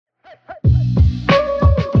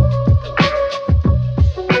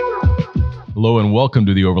Hello and welcome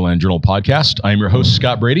to the Overland Journal podcast. I am your host,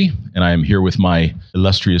 Scott Brady, and I am here with my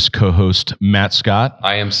illustrious co-host, Matt Scott.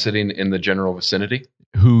 I am sitting in the general vicinity.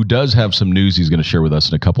 Who does have some news he's going to share with us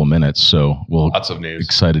in a couple of minutes. So lots of news.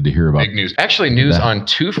 Excited to hear about big news. Actually, news on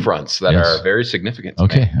two fronts that are very significant.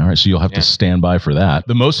 Okay. All right. So you'll have to stand by for that.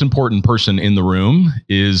 The most important person in the room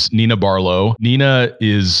is Nena Barlow. Nena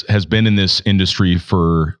has been in this industry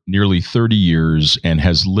for nearly 30 years and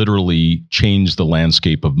has literally changed the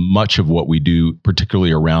landscape of much of what we do,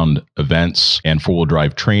 particularly around events and four-wheel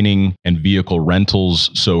drive training and vehicle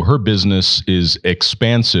rentals. So her business is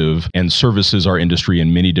expansive and services our industry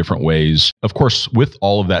in many different ways. Of course, with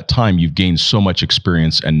all of that time, you've gained so much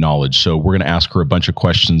experience and knowledge. So we're going to ask her a bunch of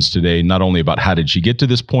questions today, not only about how did she get to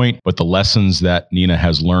this point, but the lessons that Nena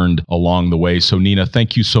has learned along the way. So Nena,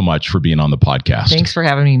 thank you so much for being on the podcast. Thanks for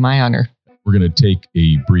having me. My honor. We're going to take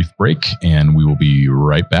a brief break and we will be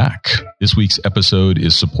right back. This week's episode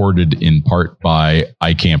is supported in part by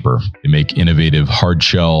iCamper. They make innovative hard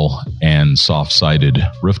shell and soft-sided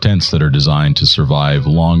roof tents that are designed to survive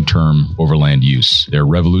long-term overland use. Their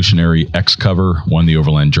revolutionary X cover won the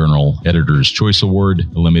Overland Journal Editor's Choice Award,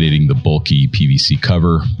 eliminating the bulky PVC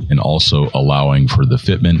cover and also allowing for the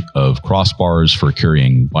fitment of crossbars for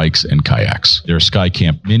carrying bikes and kayaks. Their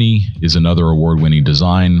SkyCamp Mini is another award-winning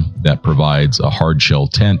design that provides a hard shell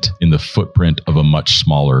tent in the footprint of a much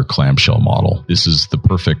smaller clamshell model. This is the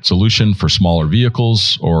perfect solution for smaller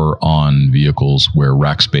vehicles or on vehicles where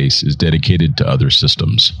rack space is dedicated to other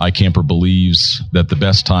systems. iCamper believes that the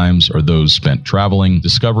best times are those spent traveling,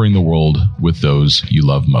 discovering the world with those you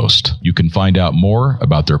love most. You can find out more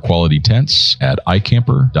about their quality tents at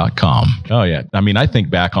iCamper.com. Oh yeah. I mean, I think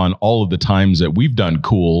back on all of the times that we've done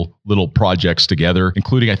cool little projects together,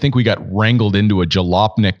 including I think we got wrangled into a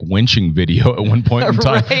jalopnik winching video at one point in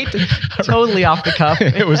time. Right. Totally off the cuff.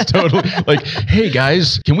 It was totally like, hey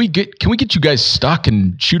guys, can we get you guys stuck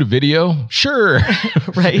and shoot a video? Sure.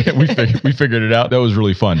 Right. we figured it out. That was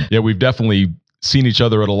really fun. Yeah, we've definitely seen each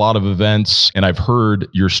other at a lot of events, and I've heard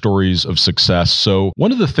your stories of success. So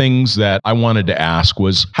one of the things that I wanted to ask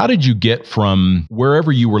was, how did you get from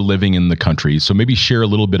wherever you were living in the country? So maybe share a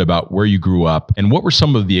little bit about where you grew up and what were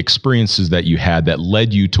some of the experiences that you had that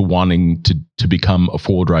led you to wanting to become a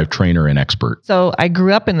four-wheel drive trainer and expert. So I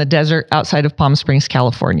grew up in the desert outside of Palm Springs,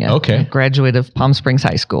 California. Okay. I graduate of Palm Springs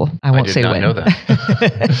High School. I won't say when. I did not know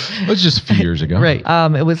that. It was just a few years ago. Right.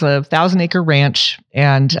 It was a 1,000-acre ranch.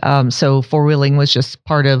 And so four-wheeling was just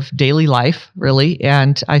part of daily life, really.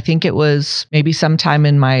 And I think it was maybe sometime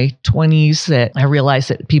in my 20s that I realized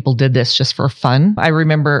that people did this just for fun. I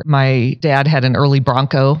remember my dad had an early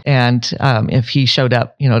Bronco. And if he showed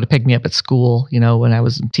up, to pick me up at school, when I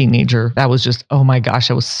was a teenager, that was just, oh my gosh,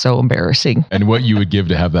 it was so embarrassing. And what you would give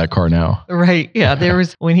to have that car now. Right. Yeah.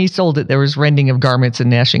 When he sold it, there was rending of garments and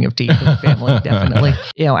gnashing of teeth in the family, definitely.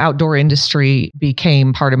 Outdoor industry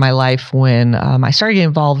became part of my life when I started getting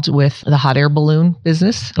involved with the hot air balloon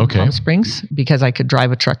business in Palm Springs, because I could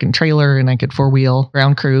drive a truck and trailer and I could four-wheel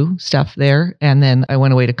ground crew stuff there. And then I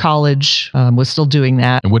went away to college, was still doing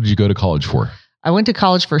that. And what did you go to college for? I went to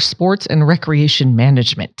college for sports and recreation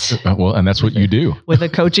management. Well, and that's what you do. With a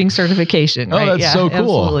coaching certification. Oh, that's so cool.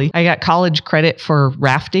 Absolutely. I got college credit for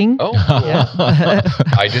rafting. Oh, yeah.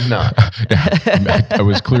 I did not. I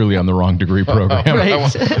was clearly on the wrong degree program. Right.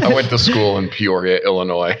 I went to school in Peoria,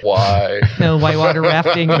 Illinois. Why? No, whitewater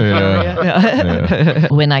rafting in Peoria. Yeah.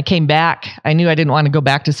 When I came back, I knew I didn't want to go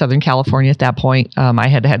back to Southern California at that point. I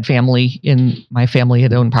had family my family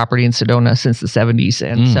had owned property in Sedona since the 70s.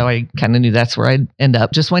 And so I kind of knew that's where I'd end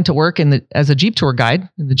up. Just went to work as a Jeep tour guide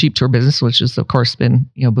in the Jeep tour business, which has of course been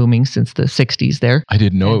booming since the 60s there. I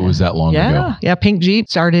didn't know it was that long ago. Yeah, Pink Jeep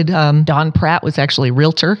started. Don Pratt was actually a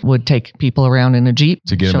realtor, would take people around in a Jeep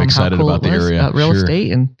to get them excited about the area, about real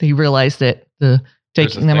estate, and he realized that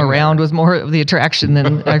taking them around was more of the attraction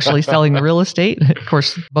than actually selling the real estate. Of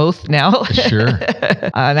course, both now. Sure.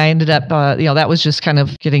 And I ended up, that was just kind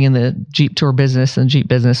of getting in the Jeep tour business, and Jeep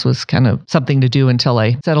business was kind of something to do until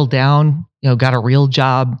I settled down, got a real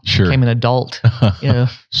job, became an adult.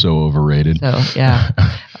 So overrated. So, yeah.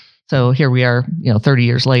 So here we are, 30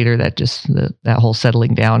 years later, that whole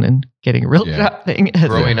settling down and getting a real job thing.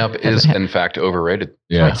 Growing up is in fact overrated.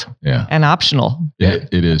 Yeah. Right. Yeah. And optional.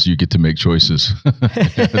 It is. You get to make choices.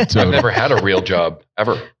 I've never had a real job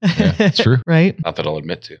ever. Yeah, it's true. Right. Not that I'll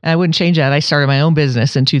admit to. I wouldn't change that. I started my own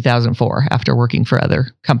business in 2004 after working for other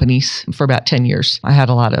companies for about 10 years. I had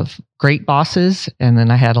a lot of great bosses, and then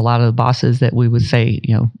I had a lot of bosses that we would say,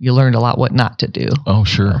 you learned a lot what not to do. Oh,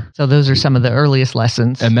 sure. So those are some of the earliest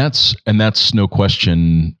lessons. And that's no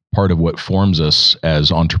question part of what forms us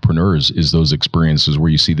as entrepreneurs is those experiences where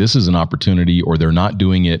you see this is an opportunity or they're not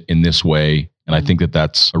doing it in this way. And I think that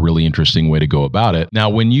that's a really interesting way to go about it. Now,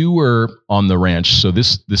 when you were on the ranch, so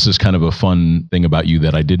this is kind of a fun thing about you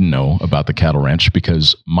that I didn't know about the cattle ranch,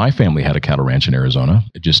 because my family had a cattle ranch in Arizona,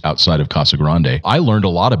 just outside of Casa Grande. I learned a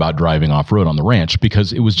lot about driving off-road on the ranch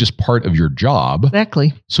because it was just part of your job.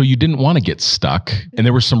 Exactly. So you didn't want to get stuck. And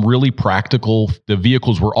there were some really practical, the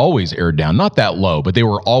vehicles were always aired down, not that low, but they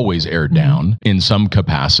were always aired down in some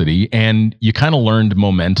capacity. And you kind of learned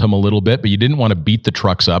momentum a little bit, but you didn't want to beat the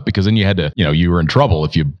trucks up because then you had to, you were in trouble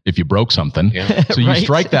if you broke something. Yeah. So you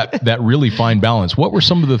strike that really fine balance. What were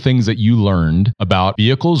some of the things that you learned about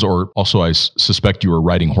vehicles, or also I suspect you were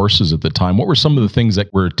riding horses at the time? What were some of the things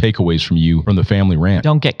that were takeaways from you from the family ranch?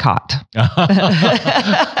 Don't get caught.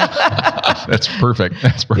 That's perfect.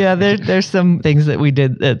 Yeah, there's some things that we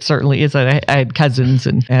did that certainly is. I had cousins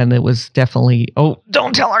and it was definitely,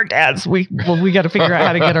 don't tell our dads. We got to figure out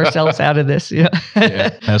how to get ourselves out of this. Yeah.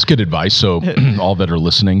 That's good advice. So all that are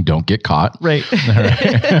listening, don't get caught. Right.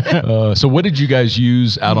 Right. So what did you guys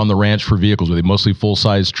use out on the ranch for vehicles? Were they mostly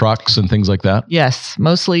full-size trucks and things like that? Yes,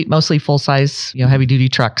 mostly full-size, heavy-duty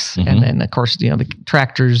trucks. Mm-hmm. And then, of course, the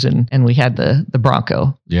tractors and we had the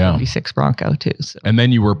Bronco. Yeah. 56 Bronco too. So. And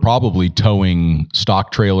then you were probably towing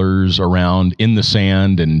stock trailers around in the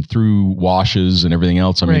sand and through washes and everything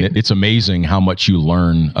else. I mean, it's amazing how much you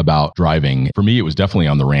learn about driving. For me, it was definitely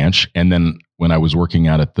on the ranch. And then when I was working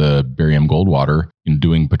out at the Barry M. Goldwater and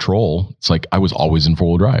doing patrol, it's like I was always in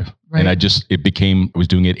four-wheel drive. Right. And I was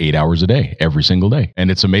doing it 8 hours a day, every single day.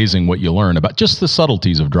 And it's amazing what you learn about just the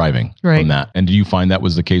subtleties of driving from that. And do you find that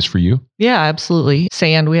was the case for you? Yeah, absolutely.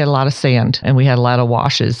 Sand, we had a lot of sand and we had a lot of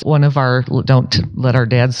washes. One of our don't let our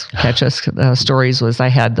dads catch us stories was I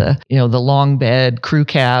had the long bed crew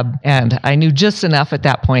cab, and I knew just enough at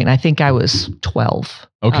that point. I think I was 12.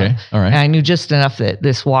 Okay. All right. And I knew just enough that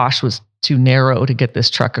this wash was too narrow to get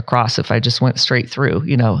this truck across if I just went straight through,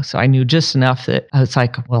 So I knew just enough that I was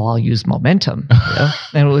like, well, I'll use momentum.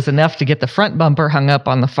 And it was enough to get the front bumper hung up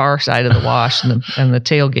on the far side of the wash and the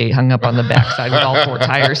tailgate hung up on the back side with all four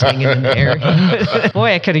tires hanging in the air.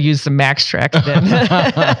 Boy, I could have used some Max Trax then.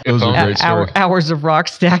 It was a great story. Hours of rock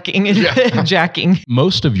stacking and jacking.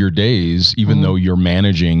 Most of your days, even though you're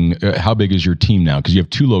managing, how big is your team now? Because you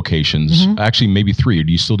have 2 locations, actually maybe 3.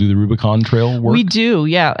 Do you still do the Rubicon Trail work? We do,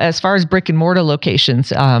 yeah. As far as brick and mortar locations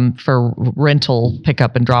for rental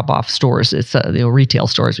pickup and drop off stores, it's retail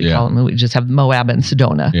stores we call them. We just have Moab and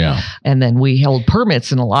Sedona, and then we hold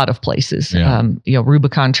permits in a lot of places.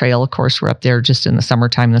 Rubicon Trail, of course, we're up there just in the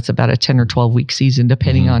summertime. That's about a 10 or 12 week season,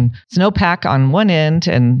 depending on snowpack on one end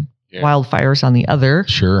and wildfires on the other.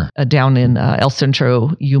 Sure. Down in El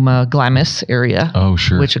Centro, Yuma, Glamis area. Oh,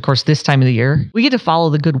 sure. Which, of course, this time of the year, we get to follow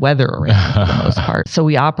the good weather around for the most part. So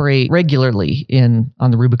we operate regularly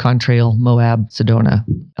on the Rubicon Trail, Moab, Sedona,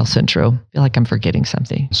 El Centro. I feel like I'm forgetting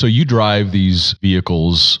something. So you drive these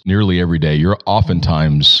vehicles nearly every day. You're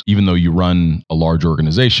oftentimes, even though you run a large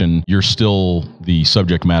organization, you're still the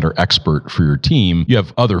subject matter expert for your team. You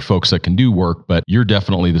have other folks that can do work, but you're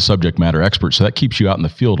definitely the subject matter expert. So that keeps you out in the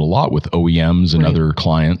field a lot with OEMs and other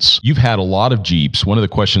clients. You've had a lot of Jeeps. One of the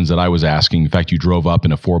questions that I was asking, in fact, you drove up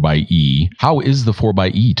in a 4xe. How is the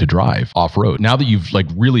 4xe to drive off-road now that you've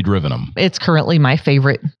really driven them? It's currently my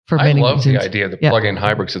favorite for many reasons. I love the idea of the plug-in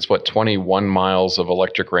hybrids. It's 21 miles of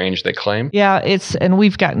electric range they claim? Yeah, and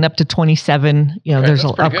we've gotten up to 27. There's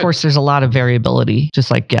of course there's a lot of variability,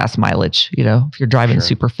 just like gas mileage, if you're driving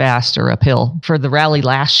super fast or uphill. For the rally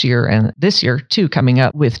last year and this year too, coming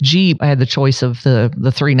up with Jeep, I had the choice of the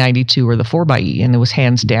 392 or the 4xe, and it was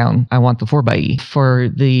hands down, I want the 4xe for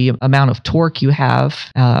the amount of torque you have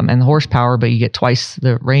and the horsepower, but you get twice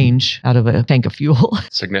the range out of a tank of fuel.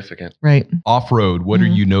 Significant. Right. Off-road, what are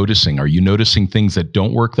you noticing? Are you noticing things that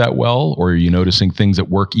don't work that well, or are you noticing things that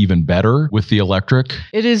work even better with the electric?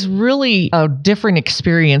 It is really a different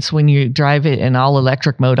experience when you drive it in all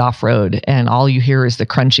electric mode off-road and all you hear is the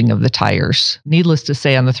crunching of the tires. Needless to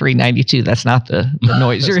say, on the 392, that's not the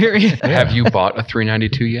noise you're hearing. Have you bought a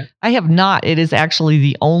 392 yet? I have not. It is actually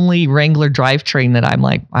the only Wrangler drivetrain that I'm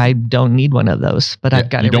like, I don't need one of those, but I've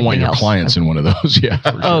got everything else. You don't want your clients in one of those, yeah.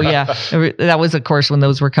 For sure. Oh, yeah. That was, of course, when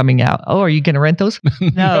those were coming out. Oh, are you going to rent those?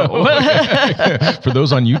 No. For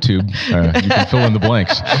those on YouTube, you can fill in the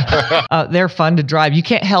blanks. They're fun to drive. You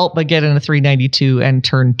can't help but get in a 392 and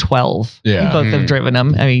turn 12. Yeah. We both have driven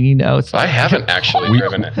them. I mean, it's like, I haven't actually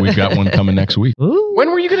driven it. We've got one coming next week. Ooh. When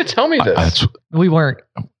were you going to tell me this? We weren't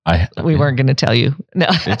going to tell you. No,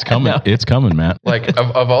 it's coming. No. It's coming, Matt. Like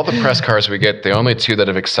of all the press cars we get, the only two that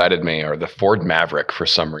have excited me are the Ford Maverick for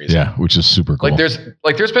some reason. Yeah, which is super cool. There's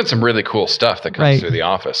been some really cool stuff that comes through the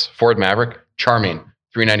office. Ford Maverick, charming.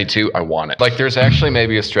 392, I want it. Like there's actually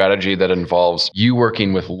maybe a strategy that involves you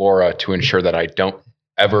working with Laura to ensure that I don't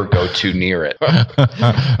ever go too near it.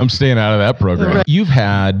 I'm staying out of that program. Right. You've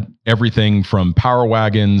had everything from power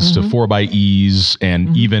wagons to 4xe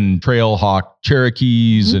and even Trailhawk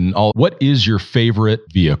Cherokees and all. What is your favorite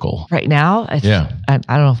vehicle? Right now? I don't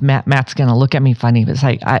know if Matt's going to look at me funny, but it's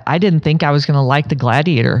like, I didn't think I was going to like the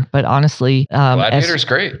Gladiator, but honestly. Gladiator's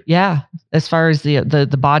great. Yeah. As far as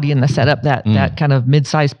the body and the setup, that kind of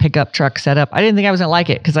mid-sized pickup truck setup, I didn't think I was going to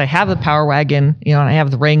like it because I have the Power Wagon, and I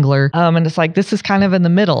have the Wrangler. And it's like, this is kind of in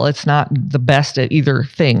the middle. It's not the best at either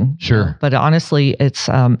thing. Sure. But honestly, it's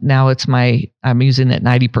now I'm using it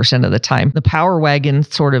 90% of the time. The Power Wagon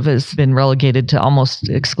sort of has been relegated to almost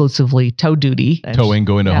exclusively tow duty. Towing,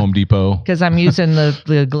 going to Home Depot. Because I'm using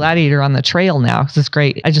the Gladiator on the trail now. Because it's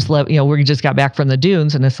great. I just love, we just got back from the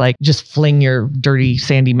dunes and it's like, just fling your dirty,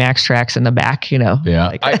 sandy Max tracks in the back, Yeah.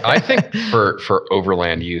 Like, I think for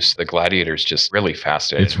overland use, the Gladiator's just really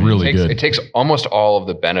fascinating. It's really good. It takes almost all of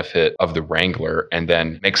the benefit of the Wrangler and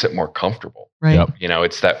then makes it more comfortable. Right. Yep.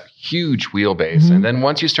 It's that huge wheelbase. And then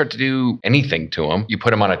once you start to do anything to them, you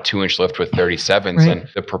put them on a 2-inch lift with 37s and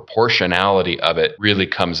the proportionality of it really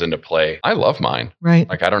comes into play. I love mine. Right.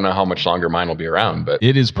 Like, I don't know how much longer mine will be around, but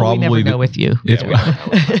it is probably we never know with you.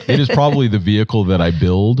 It is probably the vehicle that I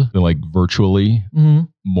build like virtually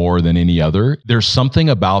more than any other. There's something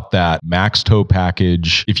about that max tow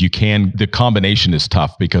package. If you can, the combination is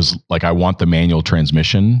tough because like I want the manual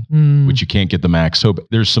transmission, which you can't get the max tow.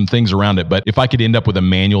 There's some things around it, but if I could end up with a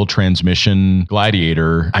manual transmission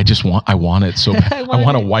Gladiator, I want it so bad. I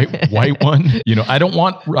want a white one. I don't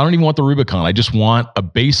even want the Rubicon. I just want a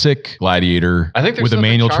basic Gladiator with a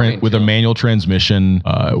manual transmission,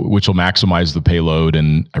 which will maximize the payload.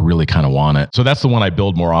 And I really kind of want it. So that's the one I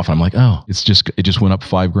build more often. I'm like, oh, it just went up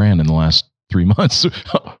 $5,000 in the last 3 months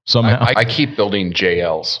somehow. I keep building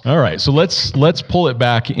JLs. All right. So let's pull it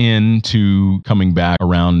back into coming back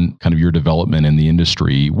around kind of your development in the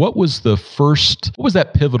industry. What was that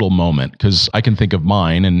pivotal moment? Because I can think of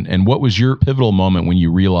mine. And what was your pivotal moment when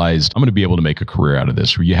you realized I'm going to be able to make a career out of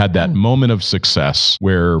this? Where you had that moment of success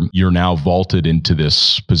where you're now vaulted into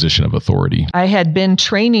this position of authority? I had been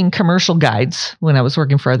training commercial guides when I was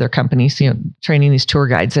working for other companies, training these tour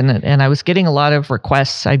guides. And I was getting a lot of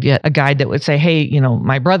requests. I'd get a guide that would say, hey,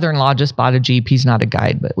 my brother-in-law just bought a Jeep. He's not a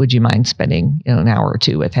guide, but would you mind spending an hour or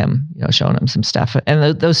two with him, showing him some stuff?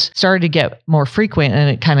 And those started to get more frequent, and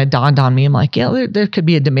it kind of dawned on me. I'm like, yeah, there could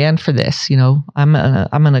be a demand for this. I'm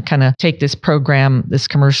gonna kind of take this program, this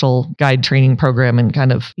commercial guide training program, and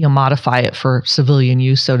kind of modify it for civilian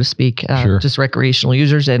use, so to speak, just recreational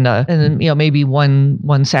users, and then maybe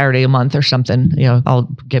one Saturday a month or something. I'll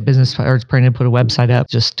get business cards printed, put a website up,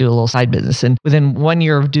 just do a little side business. And within 1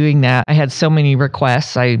 year of doing that, I had so many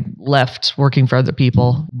requests. I left working for other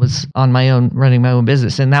people, was on my own, running my own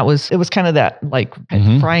business. And it was kind of that like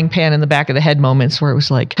frying pan in the back of the head moments where it was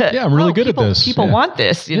like, yeah, I'm really good at this. People want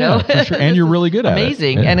this, for sure. And you're really good at it.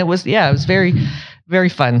 Amazing. And it was very, very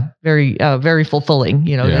fun, very, very fulfilling,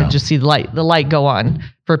 to just see the light go on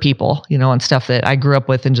for people, on stuff that I grew up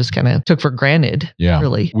with and just kind of took for granted. Yeah.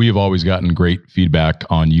 Really. We have always gotten great feedback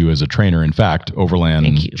on you as a trainer. In fact,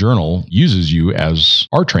 Overland Journal uses you as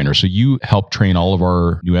our trainer. So you help train all of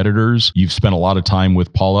our new editors. You've spent a lot of time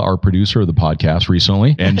with Paula, our producer of the podcast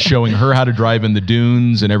recently, and showing her how to drive in the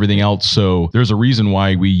dunes and everything else. So there's a reason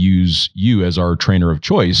why we use you as our trainer of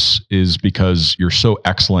choice, is because you're so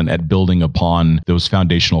excellent at building upon those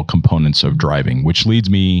foundational components of driving, which leads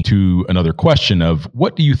me to another question of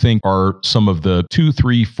what do you think are some of the 2,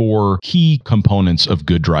 3, 4 key components of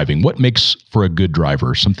good driving? What makes for a good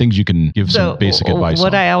driver? Some things you can give some basic advice on.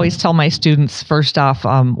 What I always tell my students, first off,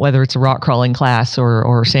 whether it's a rock crawling class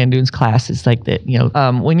or sand dunes class, is like that,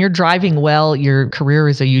 when you're driving well, your career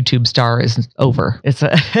as a YouTube star is over. It's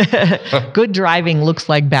good driving looks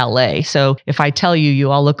like ballet. So if I tell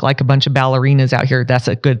you all look like a bunch of ballerinas out here, that's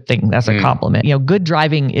a good thing. That's a compliment. Good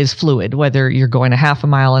driving is fluid, whether you're going a half a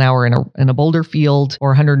mile an hour in a boulder field or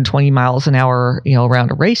 120 miles an hour,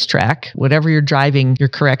 around a racetrack. Whatever you're driving, your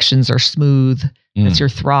corrections are smooth. That's your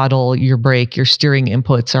throttle, your brake, your steering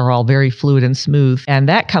inputs are all very fluid and smooth. And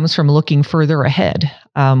that comes from looking further ahead.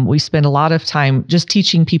 We spend a lot of time just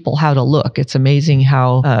teaching people how to look. It's amazing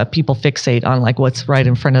how people fixate on like what's right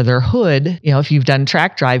in front of their hood. You know, if you've done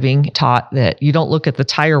track driving, taught that you don't look at the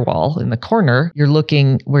tire wall in the corner, you're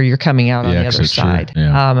looking where you're coming out on the other side.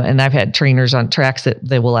 Yeah. And I've had trainers on tracks that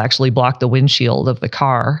they will actually block the windshield of the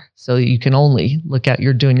car. So you can only look out,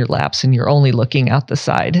 you're doing your laps and you're only looking out the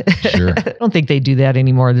side. Sure. I don't think they do that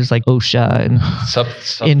anymore. There's like OSHA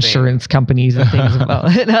and insurance companies and things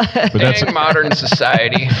about it. But that's modern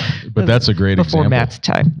society. But that's a great Before example. Matt's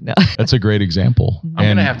time. No. That's a great example. I'm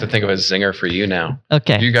going to have to think of a zinger for you now.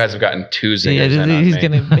 Okay. You guys have gotten 2 zingers Yeah, in on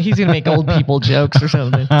me. he's gonna make old people jokes or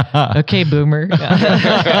something. Okay, boomer.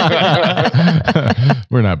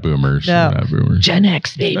 We're not boomers. No. We're not boomers. Gen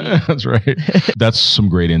X, baby. That's right. That's some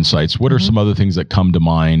great insights. What are some other things that come to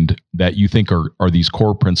mind that you think are these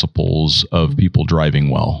core principles of people driving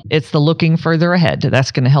well? It's the looking further ahead.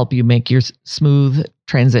 That's going to help you make your smooth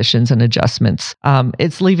transitions and adjustments.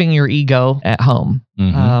 It's leaving your ego at home.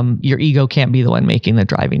 Your ego can't be the one making the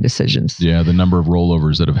driving decisions. Yeah, the number of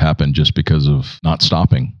rollovers that have happened just because of not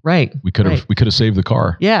stopping. Right. We could have saved the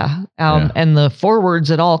car. Yeah. And the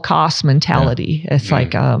forwards at all costs mentality. Yeah. It's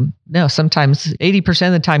like, no, sometimes 80%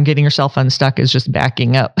 of the time getting yourself unstuck is just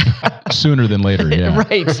backing up. Sooner than later. Yeah.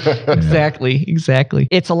 Right. Exactly.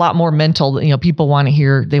 It's a lot more mental. You know, people want to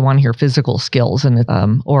hear physical skills and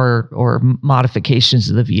or modifications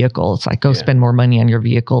of the vehicle. It's like, go spend more money on your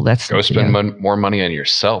vehicle. Go spend more money on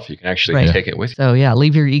yourself. You can actually take it with you. So yeah,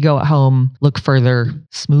 leave your ego at home, look further,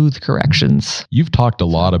 smooth corrections. You've talked a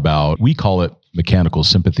lot about, we call it mechanical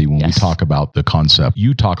sympathy when we talk about the concept.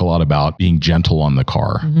 You talk a lot about being gentle on the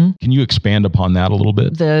car. Can you expand upon that a little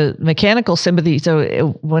bit? The mechanical sympathy.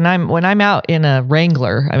 So when I'm out in a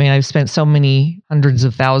Wrangler, I mean, I've spent so many hundreds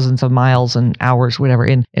of thousands of miles and hours, whatever,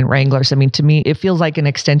 in Wranglers. I mean, to me, it feels like an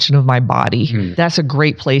extension of my body. That's a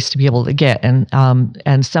great place to be able to get.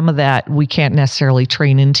 And some of that we can't necessarily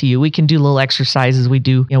train into you. We can do little exercises we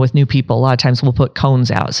do, with new people. A lot of times we'll put cones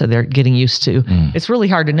out so they're getting used to. It's really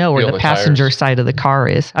hard to know where the passenger side of the car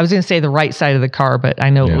is. I was going to say the right side of the car, but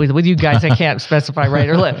I know with you guys, I can't specify right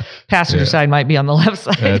or left. Passenger side might be on the left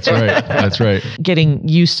side. That's right. Getting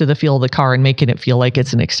used to the feel of the car and making it feel like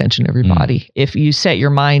it's an extension of your body. If you set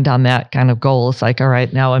your mind on that kind of goal, it's like, all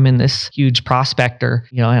right, now I'm in this huge prospector,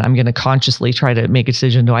 and I'm going to consciously try to make a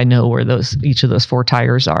decision. Do I know where each of those 4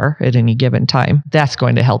 tires are at any given time? That's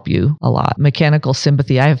going to help you a lot. Mechanical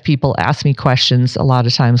sympathy. I have people ask me questions a lot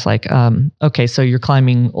of times like, okay, so you're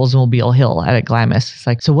climbing Oldsmobile Hill at Glamis. It's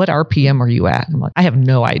like, so what RPM are you at? I'm like, I have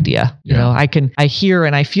no idea. I hear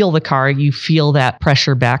and I feel the car. You feel that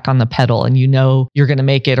pressure back on the pedal and you're going to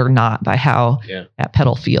make it or not by how that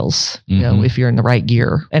pedal feels, if you're in the right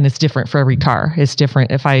gear. And it's different for every car. It's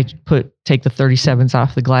different. If I take the 37s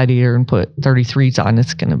off the Gladiator and put 33s on,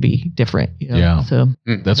 it's going to be different. So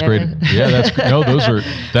that's great. Yeah,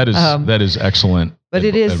 that is excellent. But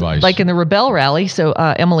it is advice. Like in the Rebel Rally. So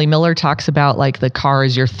Emily Miller talks about like the car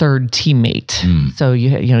is your third teammate. So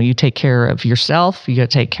you take care of yourself, you got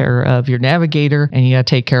to take care of your navigator, and you got to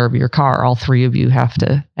take care of your car. All 3 of you have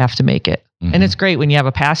to make it. And it's great when you have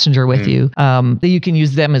a passenger with you, that you can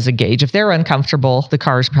use them as a gauge. If they're uncomfortable, the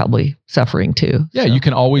car is probably suffering too. Yeah, you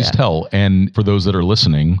can always tell. And for those that are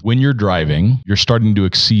listening, when you're driving, you're starting to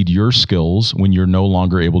exceed your skills when you're no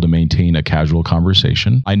longer able to maintain a casual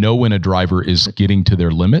conversation. I know when a driver is getting to their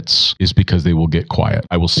limits is because they will get quiet.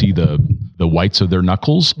 I will see the whites of their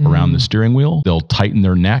knuckles around the steering wheel. They'll tighten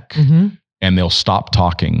their neck and they'll stop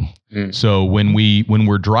talking. So when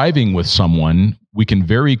we're driving with someone, we can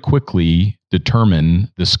very quickly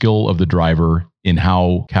determine the skill of the driver in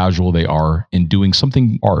how casual they are in doing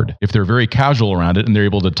something hard. If they're very casual around it and they're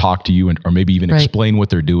able to talk to you or maybe even explain what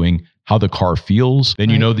they're doing, how the car feels, then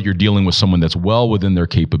you know that you're dealing with someone that's well within their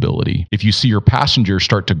capability. If you see your passenger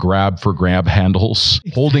start to grab handles,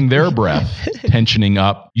 holding their breath, tensioning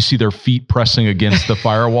up, you see their feet pressing against the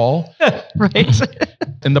firewall.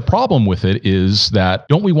 And the problem with it is that,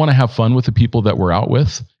 don't we want to have fun with the people that we're out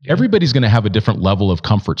with? Everybody's going to have a different level of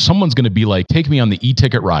comfort. Someone's going to be like, take me on the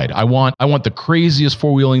e-ticket ride. I want the craziest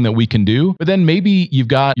 4-wheeling that we can do. But then maybe you've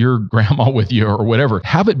got your grandma with you or whatever.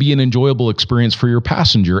 Have it be an enjoyable experience for your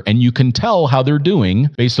passenger, and you can tell how they're doing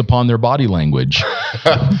based upon their body language.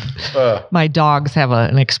 My dogs have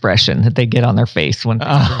an expression that they get on their face when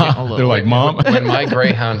they're like, Mom. When my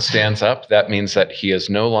Greyhound stands up, that means that he is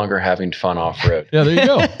no longer having fun off-road. Yeah, there you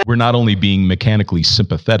go. We're not only being mechanically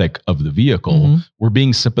sympathetic of the vehicle, we're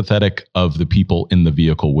being sympathetic of the people in the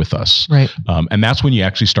vehicle with us. Right. And that's when you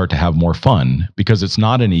actually start to have more fun, because it's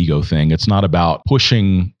not an ego thing. It's not about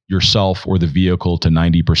pushing yourself or the vehicle to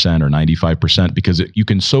 90% or 95% because you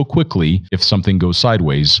can so quickly, if something goes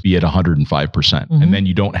sideways, be at 105%. And then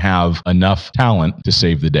you don't have enough talent to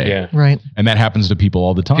save the day. Yeah. Right. And that happens to people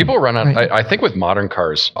all the time. People run out. I think with modern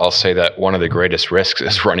cars, I'll say that one of the greatest risks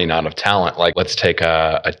is running out of talent. Like, let's take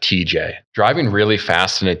a TJ. Driving really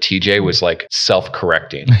fast in a TJ was like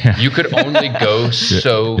self-correcting. You could only go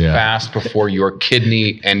so fast before your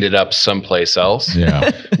kidney ended up someplace else.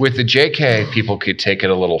 Yeah. With the JK, people could take it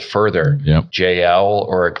a little further. Yep. JL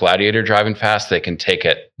or a Gladiator driving fast, they can take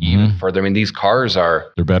it even further. I mean, these cars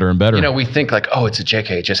they're better and better. You know, we think like, oh, it's a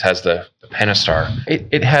JK. It just has the Pentastar.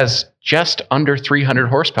 It has just under 300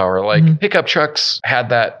 horsepower. Like pickup trucks had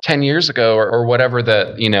that 10 years ago or whatever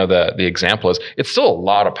the example is. It's still a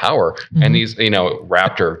lot of power. And these,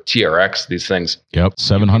 Raptor, TRX, these things. Yep.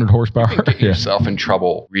 700 horsepower. You can get yourself in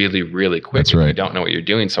trouble really, really quick if you don't know what you're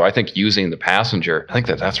doing. So I think using the passenger, I think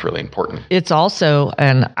that's really important. It's also,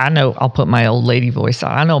 and I know I'll put my old lady voice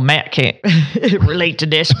on. I know Matt can't relate to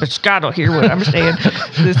this, but Scott will hear what I'm saying.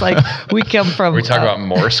 It's like we come from... We talk about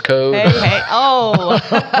Morse code. Hey. Oh.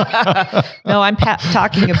 No, I'm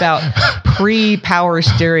talking about pre-power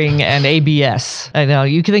steering and ABS. I know.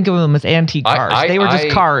 You can think of them as antique cars. They were just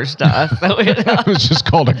cars to us. It was just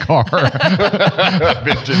called a car.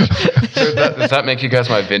 Vintage. So does that make you guys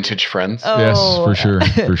my vintage friends? Oh. Yes, for sure.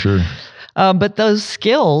 For sure. But those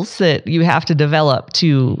skills that you have to develop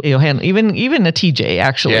to handle, even a TJ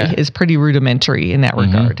actually is pretty rudimentary in that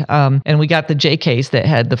regard. And we got the JKs that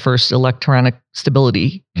had the first electronic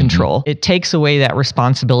stability control. It takes away that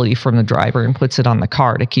responsibility from the driver and puts it on the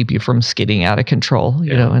car to keep you from skidding out of control,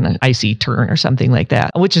 in an icy turn or something like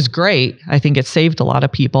that, which is great. I think it saved a lot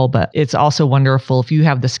of people, but it's also wonderful if you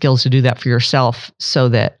have the skills to do that for yourself so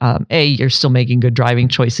that A, you're still making good driving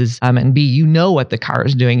choices, and B, you know what the car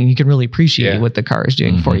is doing and you can really appreciate what the car is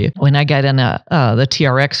doing for you. When I got in the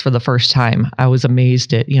TRX for the first time, I was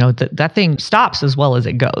amazed at, that thing stops as well as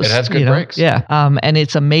it goes. It has good brakes. Yeah. And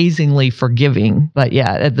it's amazingly forgiving. But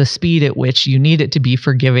at the speed at which you need it to be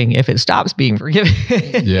forgiving, if it stops being forgiving,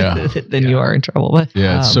 then you are in trouble. But,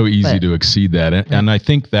 it's so easy to exceed that. And I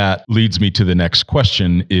think that leads me to the next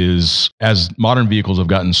question is, as modern vehicles have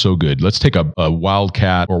gotten so good, let's take a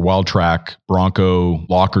Wildcat or Wild Track, Bronco,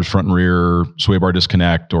 lockers front and rear, sway bar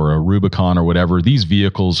disconnect, or a Rubicon or whatever. These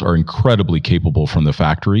vehicles are incredibly capable from the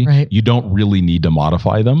factory. Right. You don't really need to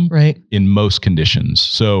modify them in most conditions.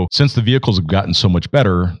 So since the vehicles have gotten so much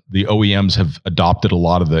better, the OEMs have adopted a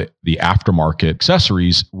lot of the aftermarket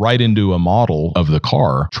accessories right into a model of the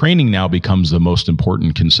car. Training now becomes the most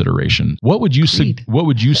important consideration. What would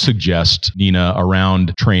you suggest, Nena,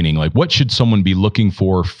 around training? Like, what should someone be looking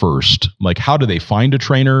for first? Like, how do they find a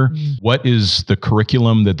trainer? What is the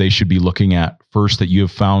curriculum that they should be looking at first that you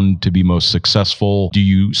have found to be most successful? Do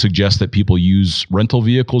you suggest that people use rental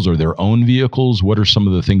vehicles or their own vehicles? What are some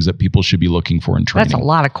of the things that people should be looking for in training? That's a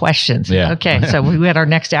lot of questions. Yeah. Okay, so we had our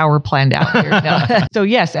next hour planned out here. No. So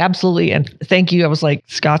yes, absolutely. And thank you. I was like,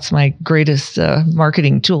 Scott's my greatest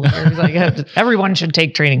marketing tool here. He's like, everyone should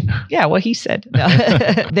take training. Yeah, well, he said. No.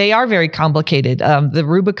 They are very complicated. The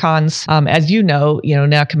Rubicons, as you know,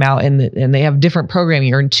 now come out and they have different programming.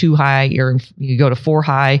 You're in 2 high, you go to 4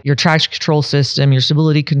 high, your traction control system, your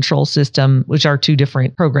stability control system, which are 2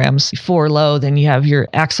 different programs. 4 low, then you have your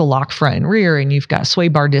axle lock front and rear, and you've got sway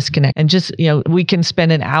bar disconnect. And just, we can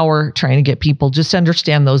spend an hour trying to get people just to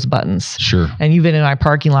understand those buttons. Sure. And even in our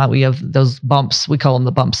parking lot, we have those bumps. We call them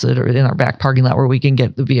the bumps that are in our back parking lot where we can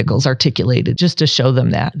get the vehicles articulated just to show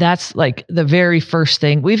them that. That's like the very first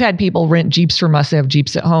thing. We've had people rent Jeeps from us. They have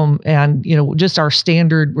Jeeps at home. And, just our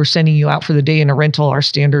standard, we're sending you out for the day in a rental, our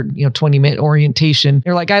standard, 20-minute orientation.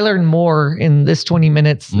 They're like, I learned more in this 20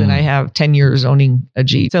 minutes than I have 10 years owning a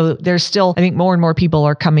Jeep. So there's still, I think more and more people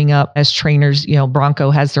are coming up as trainers.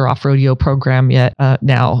 Bronco has their off-rodeo program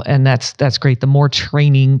now, and that's great. The more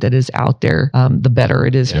training that is out there, the better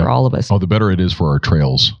it is for all of us. Oh, the better it is for our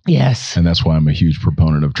trails. Yes. And that's why I'm a huge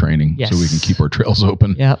proponent of training, so we can keep our trails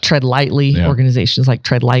open. Yeah. Tread Lightly. Yeah. Organizations like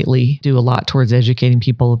Tread Lightly do a lot towards educating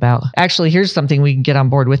people about. Actually, here's something we can get on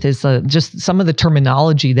board with is just some of the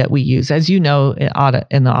terminology that we use. As you know,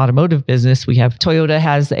 in the automotive business, we have Toyota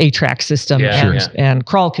has the A-Track system and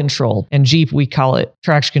crawl control. And Jeep, we call it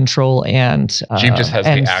traction control and Jeep just has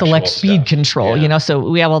and the select speed control. So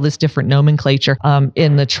we have all this different nomenclature.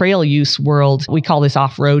 In the trail use world, we call this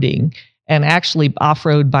off-roading. And actually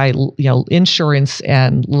off-road by, insurance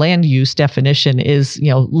and land use definition is,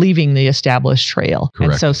 leaving the established trail.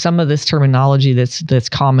 Correct. And so some of this terminology that's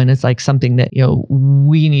common is like something that,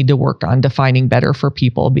 we need to work on defining better for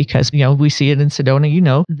people because, we see it in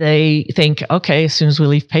Sedona, they think, okay, as soon as we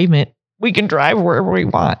leave pavement, we can drive wherever we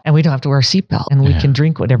want and we don't have to wear a seatbelt and we can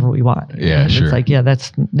drink whatever we want. Yeah, and sure. It's like,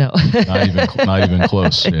 that's no. not even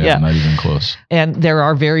close. Yeah, not even close. And there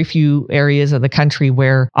are very few areas of the country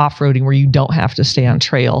where off-roading, where you don't have to stay on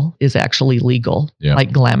trail, is actually legal. Yeah.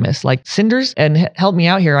 Like Glamis, like Cinders. And help me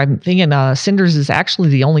out here. I'm thinking Cinders is actually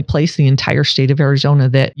the only place in the entire state of Arizona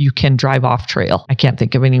that you can drive off trail. I can't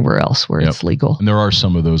think of anywhere else where it's legal. And there are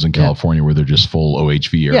some of those in California where they're just full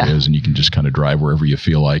OHV areas and you can just kind of drive wherever you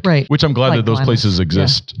feel like. Right. Which I'm glad that those places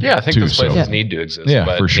exist. Yeah, I think those places need to exist. Yeah,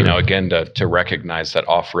 but, for sure. Again, to recognize that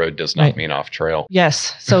off-road does not mean off-trail.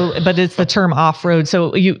 Yes. So, but it's the term off-road.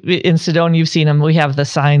 So in Sedona, you've seen them. We have the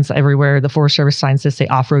signs everywhere, the Forest Service signs that say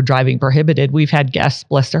off-road driving prohibited. We've had guests,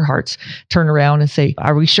 bless their hearts, turn around and say,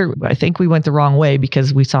 are we sure? I think we went the wrong way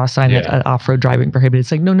because we saw a sign that off-road driving prohibited.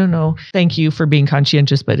 It's like, no. Thank you for being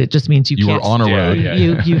conscientious, but it just means you can't. You were on a road.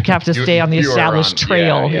 You have to stay on the established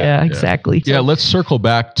trail. Yeah, exactly. Yeah, let's circle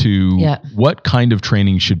back to what kind of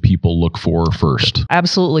training should people look for first?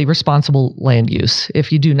 Absolutely responsible land use.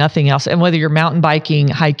 If you do nothing else, and whether you're mountain biking,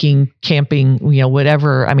 hiking, camping,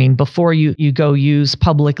 whatever, I mean, before you go use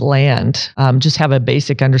public land, just have a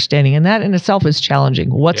basic understanding. And that in itself is challenging.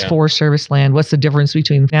 What's Forest Service land? What's the difference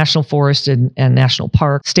between national forest and national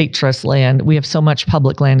park, state trust land? We have so much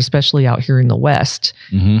public land, especially out here in the West.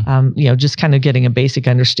 Just kind of getting a basic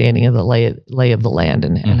understanding of the lay of the land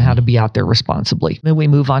and how to be out there responsibly. Then we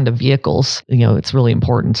move on to vehicles. It's really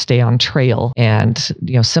important to stay on trail and,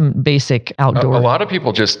 some basic outdoor. A lot of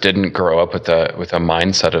people just didn't grow up with a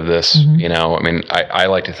mindset of this. I mean, I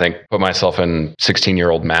like to put myself in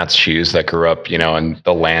 16-year-old Matt's shoes that grew up, in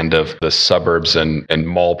the land of the suburbs and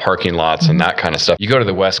mall parking lots and that kind of stuff. You go to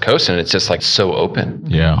the West Coast and it's just like so open.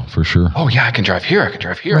 Yeah, for sure. Oh yeah, I can drive here. I can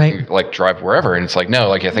drive here. Right. I can, drive wherever. And it's like,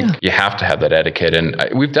 no, I think you have to have that etiquette. And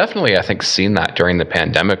we've definitely, seen that during the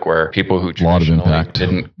pandemic where people who traditionally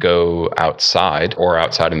didn't go outside or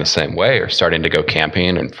outside in the same way are starting to go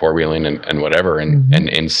camping and four-wheeling and whatever. And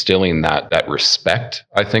instilling that respect,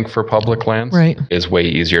 I think, for public lands is way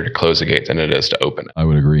easier to close a gate than it is to open it. I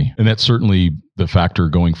would agree. And that's certainly the factor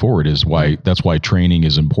going forward is that's why training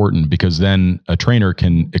is important, because then a trainer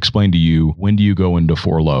can explain to you, when do you go into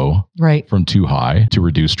 4-low from too high to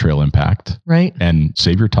reduce trail impact and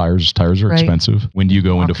save your tires. Tires are expensive. When do you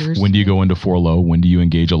go into 4-low? When do you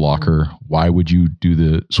engage a locker? Why would you do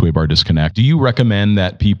the sway bar disconnect? Do you recommend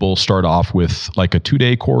that people start off with like a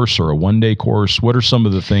 2-day course or a 1-day course? What are some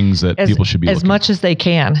of the things that people should be looking as much as they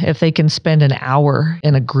can? If they can spend an hour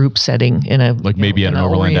in a group setting maybe at an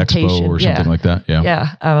Overland Expo or something like that.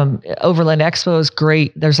 Overland Expo is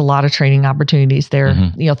great. There's a lot of training opportunities there.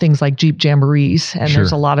 Things like Jeep Jamborees, and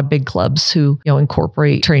there's a lot of big clubs who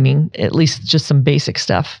incorporate training, at least just some basic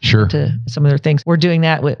stuff to some of their things. We're doing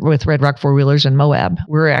that with Red Rock Four Wheelers and Moab.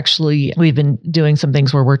 We've been doing some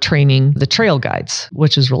things where we're training the trail guides,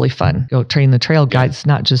 which is really fun. Go train the trail guides,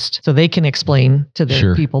 not just so they can explain to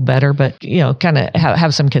the people better, but kind of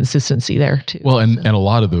have some consistency there too. Well, and a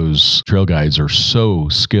lot of those trail guides are so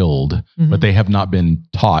skilled, but they have not been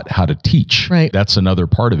taught how to teach. Right. That's another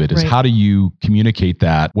part of it is how do you communicate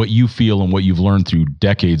that, what you feel and what you've learned through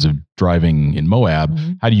decades of driving in Moab,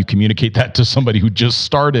 how do you communicate that to somebody who just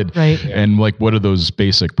started? Right. And what are those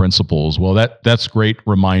basic principles? Well, that's great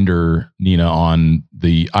reminder, Nena, on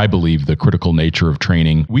I believe the critical nature of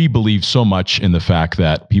training. We believe so much in the fact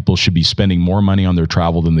that people should be spending more money on their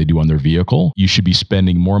travel than they do on their vehicle. You should be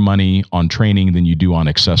spending more money on training than you do on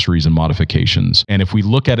accessories and modifications. And if we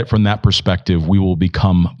look at it from that perspective, we will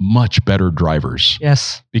become much better drivers.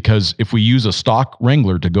 Yes. Because if we use a stock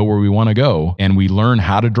Wrangler to go where we want to go and we learn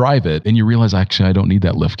how to drive it, then you realize, actually, I don't need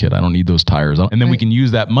that lift kit. I don't need those tires. And then we can use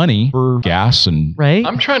that money for gas and... Right.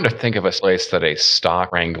 I'm trying to think of a place that a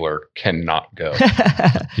stock Wrangler cannot go.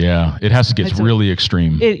 Yeah. It has to get really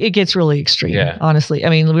extreme. It gets really extreme, honestly. I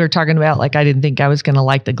mean, we were talking about, I didn't think I was going to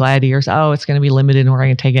like the Gladiators. Oh, it's going to be limited and we're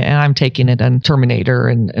going to take it. And I'm taking it on Terminator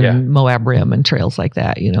and Moab Rim and trails like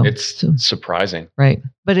that, It's surprising. Right.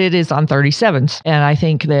 But it is on 37s. And I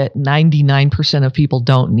think that 99% of people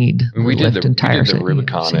don't need lift and tires. We did the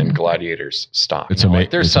Rubicon and Gladiators stock.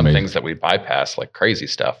 There's some things that we bypass, like crazy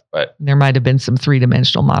stuff, but there might have been some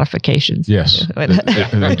 3-dimensional modifications. Yes. they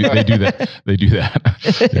do that. They do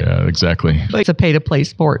that. Yeah, exactly. But it's a pay-to-play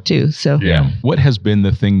sport too. So What has been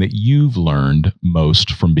the thing that you've learned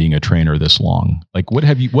most from being a trainer this long?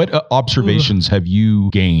 What observations have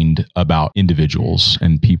you gained about individuals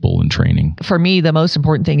and people in training? For me, the most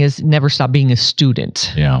important thing is never stop being a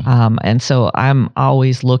student. Yeah. And so I'm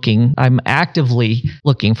always I'm actively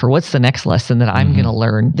looking for? What's the next lesson that I'm going to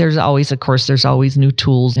learn? There's always new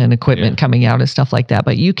tools and equipment coming out and stuff like that.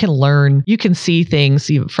 But you can learn, you can see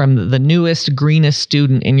things from the newest, greenest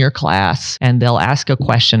student in your class, and they'll ask a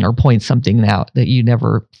question or point something out that you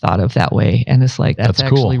never thought of that way. And it's like, that's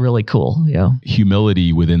actually cool. Really cool.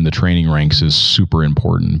 Humility within the training ranks is super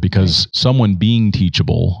important, because someone being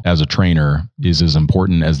teachable as a trainer is as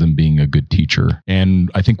important as them being a good teacher. And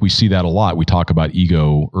I think we see that a lot. We talk about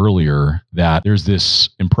ego earlier, that there's this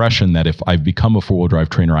impression that if I've become a four-wheel drive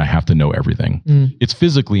trainer, I have to know everything. It's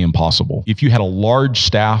physically impossible. If you had a large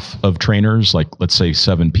staff of trainers, like let's say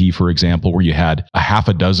 7P, for example, where you had a half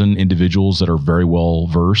a dozen individuals that are very well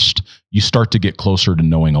versed, you start to get closer to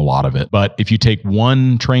knowing a lot of it. But if you take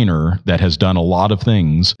one trainer that has done a lot of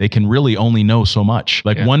things, they can really only know so much.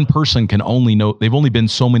 Like one person can only know, they've only been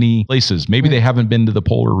so many places. Maybe they haven't been to the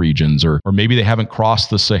polar regions, or maybe they haven't crossed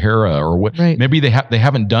the Sahara, or what. Maybe they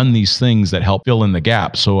haven't done these things that help fill in the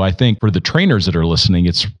gap. So I think for the trainers that are listening,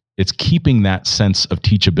 it's keeping that sense of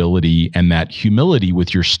teachability and that humility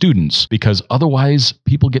with your students, because otherwise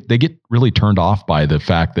people get really turned off by the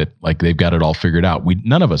fact that like they've got it all figured out.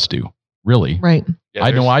 None of us do. Really? Right. Yeah,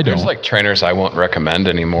 I don't. There's like trainers I won't recommend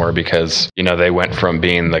anymore because, they went from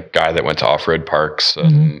being the guy that went to off-road parks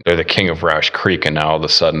and they're the king of Roush Creek, and now all of a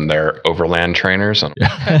sudden they're overland trainers. And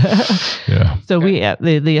So we,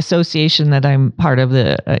 the association that I'm part of,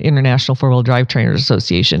 the International Four-Wheel Drive Trainers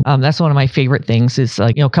Association, that's one of my favorite things. Is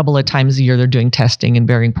like, a couple of times a year they're doing testing in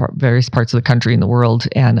various parts of the country and the world,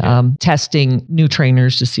 and testing new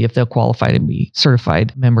trainers to see if they'll qualify to be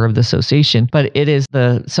certified member of the association. But it is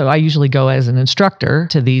so I usually go as an instructor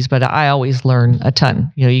to these, but I always learn a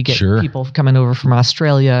ton. You get people coming over from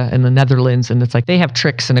Australia and the Netherlands, and it's like they have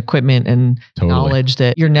tricks and equipment and knowledge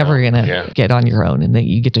that you're never going to get on your own, and that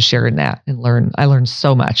you get to share in that and learn. I learn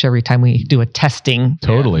so much every time we do a testing.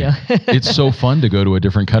 Totally. It's so fun to go to a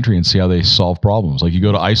different country and see how they solve problems. Like you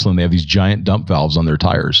go to Iceland, they have these giant dump valves on their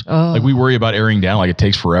tires. Like we worry about airing down, like it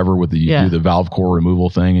takes forever with the valve core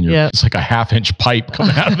removal thing, and it's like a half-inch pipe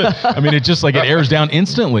coming out of it. I mean, it's just like it airs down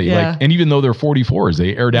instantly. And even though they're 44s,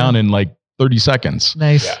 they air down in like 30 seconds.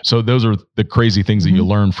 Nice. So those are the crazy things that you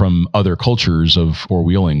learn from other cultures of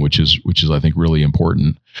four-wheeling, which is I think really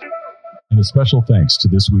important. And a special thanks to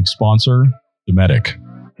this week's sponsor, Dometic.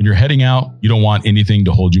 When you're heading out, you don't want anything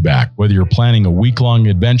to hold you back. Whether you're planning a week-long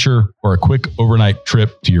adventure or a quick overnight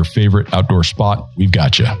trip to your favorite outdoor spot, we've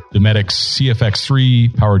got you. Dometic's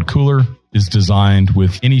CFX3 powered cooler is designed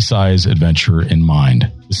with any size adventure in mind.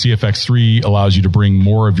 The CFX3 allows you to bring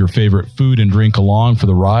more of your favorite food and drink along for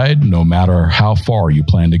the ride, no matter how far you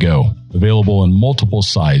plan to go. Available in multiple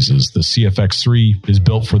sizes, the CFX3 is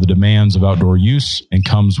built for the demands of outdoor use and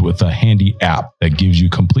comes with a handy app that gives you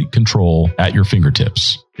complete control at your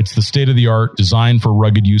fingertips. It's the state-of-the-art, designed for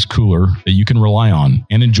rugged use cooler that you can rely on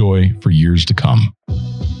and enjoy for years to come.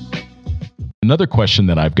 Another question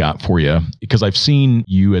that I've got for you, because I've seen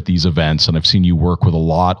you at these events and I've seen you work with a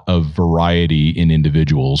lot of variety in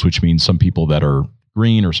individuals, which means some people that are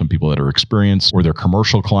green or some people that are experienced or they're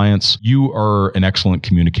commercial clients. You are an excellent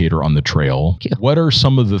communicator on the trail. What are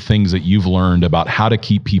some of the things that you've learned about how to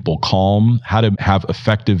keep people calm, how to have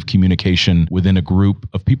effective communication within a group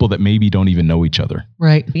of people that maybe don't even know each other?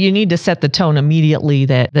 Right. You need to set the tone immediately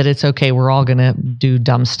that it's okay. We're all going to do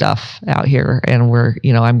dumb stuff out here, and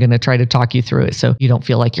I'm going to try to talk you through it so you don't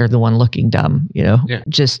feel like you're the one looking dumb,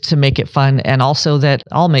 just to make it fun. And also that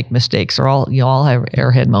I'll make mistakes, or all have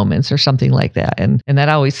airhead moments or something like that. And that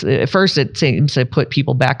always, at first it seems to put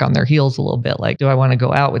people back on their heels a little bit. Like, do I want to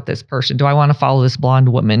go out with this person? Do I want to follow this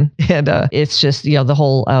blonde woman? And it's just, the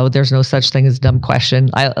whole, there's no such thing as a dumb question.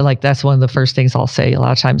 That's one of the first things I'll say a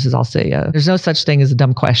lot of times is I'll say, there's no such thing as a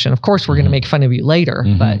dumb question. Of course, we're going to make fun of you later,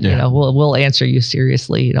 but we'll answer you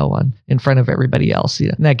seriously, in front of everybody else.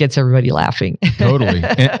 And that gets everybody laughing. Totally.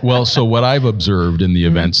 So what I've observed in the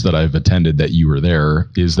events that I've attended that you were there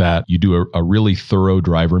is that you do a really thorough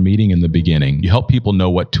driver meeting in the beginning. You help people know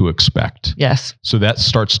what to expect. Yes. So that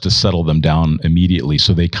starts to settle them down immediately.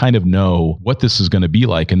 So they kind of know what this is going to be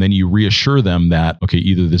like. And then you reassure them that, okay,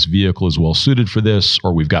 either this vehicle is well suited for this,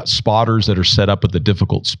 or we've got spotters that are set up at the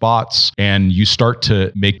difficult spots. And you start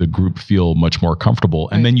to make the group feel much more comfortable.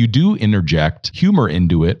 And then you do interject humor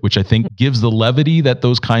into it, which I think gives the levity that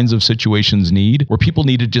those kinds of situations need, where people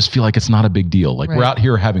need to just feel like it's not a big deal. Like we're out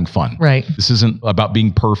here having fun. Right. This isn't about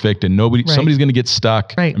being perfect and somebody's going to get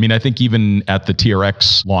stuck. Right. I mean, I think even at the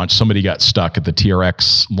TRX launch. Somebody got stuck at the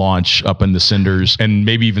TRX launch up in the cinders, and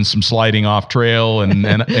maybe even some sliding off trail.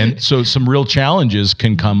 And so some real challenges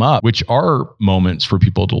can come up, which are moments for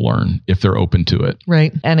people to learn if they're open to it.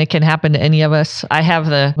 Right. And it can happen to any of us. I have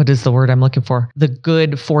what is the word I'm looking for? The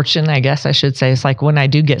good fortune, I guess I should say. It's like when I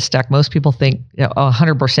do get stuck, most people think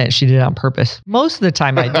 100% she did it on purpose. Most of the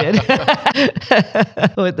time I did.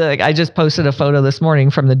 I just posted a photo this morning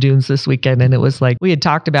from the dunes this weekend, and it was like, we had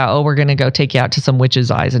talked about, we're going to go take you out to some witches'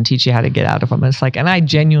 eyes and teach you how to get out of them. And it's like, and I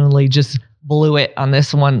genuinely just blew it on the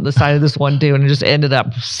side of this one dune, and just ended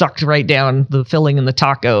up sucked right down the filling in the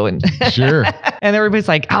taco. And sure. And everybody's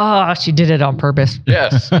like, she did it on purpose.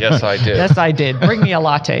 Yes, I did. Yes, I did. Bring me a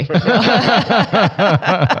latte.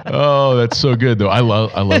 Oh, that's so good though. I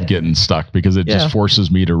love getting stuck because it just forces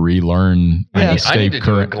me to relearn. I need to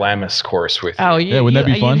do a Glamis course with you. Oh, wouldn't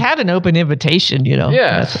that be fun? You had an open invitation,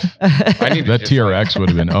 Yeah. That TRX would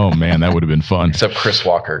have been, oh man, that would have been fun. Except Chris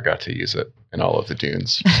Walker got to use it in all of the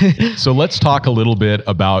dunes. So let's talk a little bit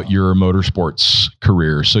about your motorsports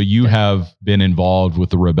career. So you have been involved with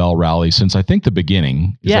the Rebelle Rally since I think the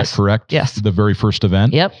beginning. Is that correct? Yes. The very first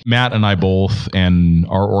event? Yep. Matt and I both, and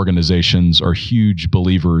our organizations are huge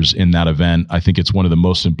believers in that event. I think it's one of the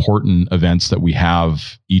most important events that we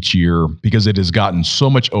have each year because it has gotten so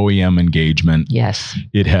much OEM engagement. Yes.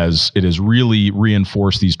 It has really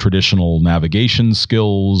reinforced these traditional navigation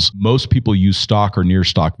skills. Most people use stock or near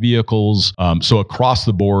stock vehicles. So across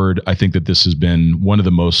the board, I think that this has been one of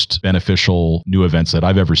the most beneficial new events that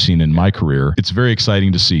I've ever seen in my career. It's very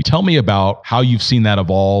exciting to see. Tell me about how you've seen that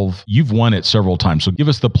evolve. You've won it several times. So give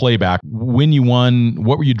us the playback. When you won,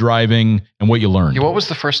 what were you driving, and what you learned? What was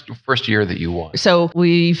the first year that you won? So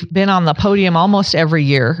we've been on the podium almost every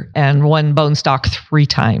year and won bone stock 3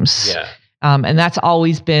 times. Yeah. And that's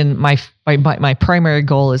always been my primary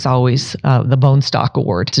goal is always the bone stock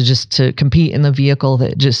award, to compete in the vehicle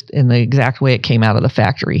that just in the exact way it came out of the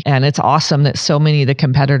factory. And it's awesome that so many of the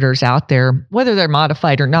competitors out there, whether they're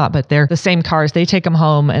modified or not, but they're the same cars, they take them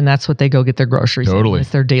home and that's what they go get their groceries. Totally. It's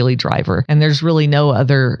their daily driver. And there's really no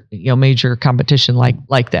other, major competition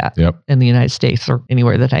like that in the United States or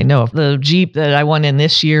anywhere that I know of. The Jeep that I won in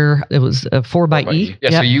this year, it was a 4xe. Yeah.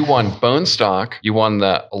 Yep. So you won bone stock, you won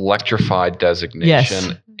the electrified designation.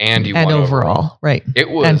 Yes. And you won overall, right? It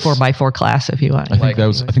was and 4x4 class if you want. I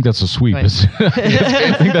think that's a sweep. Right.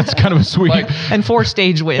 I think that's kind of a sweep. And 4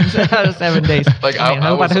 stage wins out of 7 days.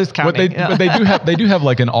 Who's counting? But they do have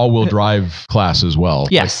like an all-wheel drive class as well.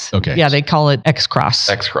 Yes. Okay. Yeah, they call it X-Cross.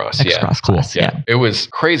 X-Cross. Yeah. X-Cross class. Cool. Yeah. It was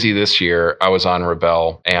crazy this year. I was on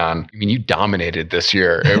Rebelle, and you dominated this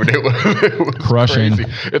year. It was crushing.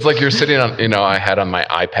 Crazy. It's like you're sitting on, I had on my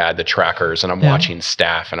iPad the trackers, and I'm watching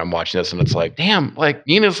staff, and I'm watching this, and it's like, damn, like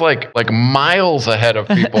Nena's like miles ahead of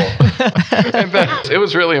people. And it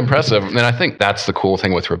was really impressive. And I think that's the cool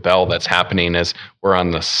thing with Rebelle that's happening is we're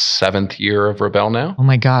on the 7th year of Rebelle now. Oh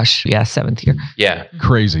my gosh. Yeah. 7th year. Yeah.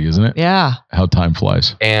 Crazy, isn't it? Yeah. How time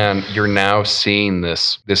flies. And you're now seeing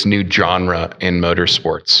this new genre in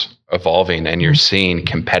motorsports evolving, and you're seeing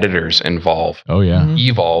competitors evolve. Oh yeah.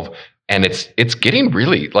 Evolve. And it's getting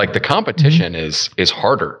really like the competition is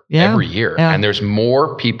harder every year. Yeah. And there's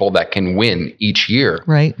more people that can win each year.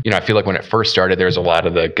 Right. I feel like when it first started, there's a lot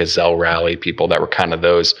of the Gazelle Rally people that were kind of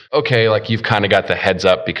those, okay, like you've kind of got the heads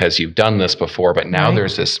up because you've done this before. But now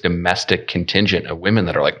there's this domestic contingent of women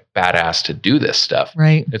that are like badass to do this stuff.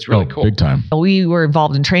 Right. It's really cool. Big time. We were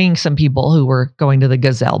involved in training some people who were going to the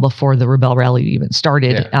Gazelle before the Rebelle Rally even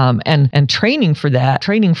started. Yeah. And training for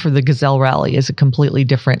the Gazelle Rally is a completely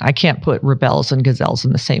different, I can't put Rebelles and Gazelles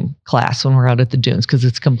in the same class when we're out at the dunes because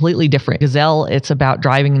it's completely different. Gazelle, it's about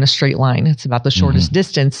driving in a straight line. It's about the shortest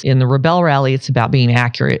distance. In the Rebelle Rally, it's about being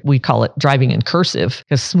accurate. We call it driving in cursive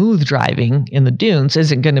because smooth driving in the dunes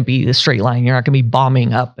isn't going to be the straight line. You're not going to be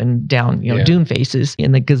bombing up and down, dune faces.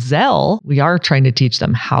 In the Gazelle, we are trying to teach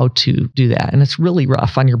them how to do that. And it's really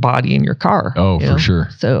rough on your body and your car. Oh, for sure.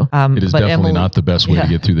 So it is definitely not the best way to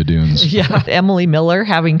get through the dunes. Yeah. Emily Miller,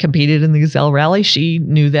 having competed in the Gazelle Rally, she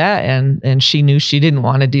knew that and she knew she didn't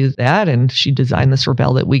want to do that. And she designed this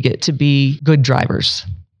Rebelle that we get to be good drivers.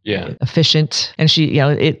 Yeah. Efficient. And she,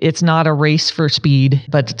 it's not a race for speed,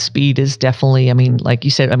 but speed is definitely, like you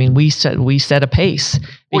said, we set a pace.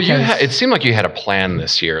 Well, it seemed like you had a plan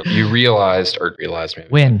this year. You realized maybe.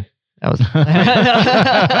 When? That was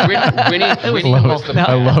Winnie was the plan.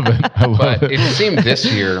 I love it. But it seemed this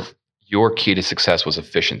year your key to success was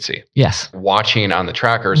efficiency. Yes. Watching on the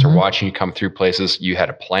trackers or watching you come through places, you had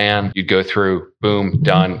a plan. You'd go through, boom,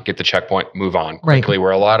 done, get the checkpoint, move on quickly.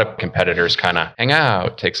 Where a lot of competitors kind of hang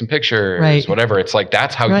out, take some pictures, whatever. It's like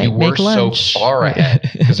that's how you were so far ahead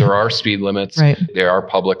because there are speed limits. There are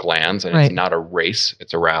public lands and it's not a race,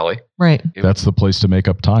 it's a rally. That's the place to make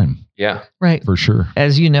up time. Yeah. For sure.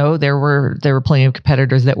 As you know, there were plenty of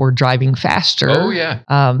competitors that were driving faster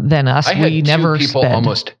than us. I had two people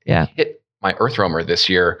almost hit my Earth Roamer this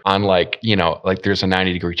year on like there's a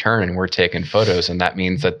 90-degree turn and we're taking photos and that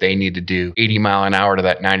means that they need to do 80 mile an hour to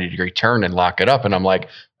that 90-degree turn and lock it up. And I'm like,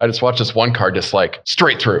 I just watched this one car just like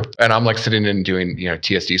straight through and I'm like sitting in doing,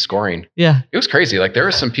 TSD scoring. Yeah. It was crazy. Like there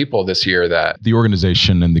were some people this year that the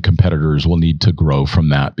organization and the competitors will need to grow from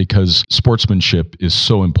that because sportsmanship is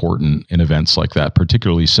so important in events like that,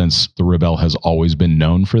 particularly since the Rebelle has always been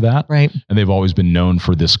known for that. And they've always been known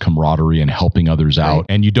for this camaraderie and helping others out.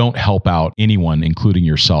 And you don't help out anyone, including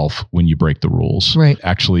yourself, when you break the rules.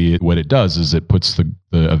 Actually, what it does is it puts the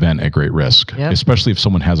event at great risk, especially if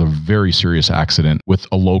someone has a very serious accident with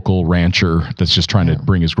a local rancher that's just trying to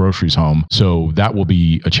bring his groceries home. So that will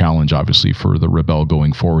be a challenge, obviously, for the Rebelle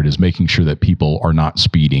going forward, is making sure that people are not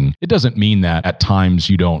speeding. It doesn't mean that at times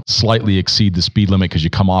you don't slightly exceed the speed limit because you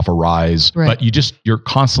come off a rise, but you're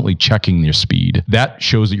constantly checking your speed. That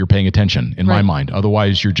shows that you're paying attention in my mind.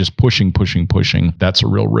 Otherwise, you're just pushing. That's a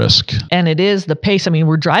real risk. And it is the pace. I mean,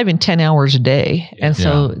 we're driving 10 hours a day. And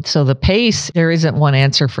so the pace, there isn't one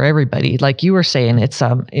answer for everybody. Like you were saying, it's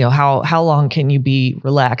how long can you be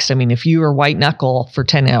relaxed? I mean, if you are white knuckle for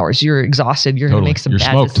 10 hours, you're exhausted. You're going to make some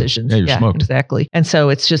bad decisions. Yeah, you're smoked. Exactly. And so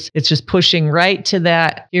it's just pushing right to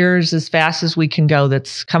that. Here's as fast as we can go.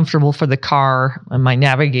 That's comfortable for the car, and my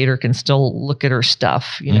navigator can still look at her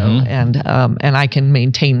stuff, and I can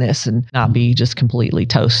maintain this and not be just completely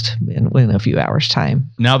toast in a few hours' time.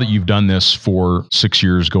 Now that you've done this for 6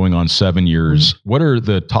 years, going on 7 years, what are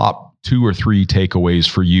the top 2 or 3 takeaways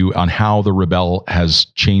for you on how the Rebelle has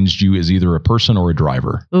changed you as either a person or a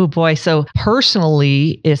driver? Oh boy. So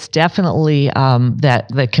personally, it's definitely that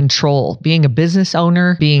the control, being a business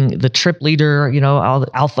owner, being the trip leader, all the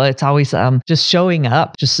alpha, it's always just showing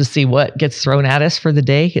up just to see what gets thrown at us for the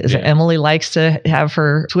day. Emily likes to have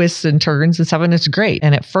her twists and turns and stuff, and it's great.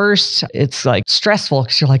 And at first it's like stressful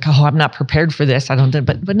because you're like, oh, I'm not prepared for this. I don't,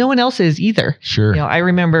 but no one else is either. Sure. I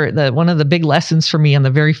remember one of the big lessons for me on the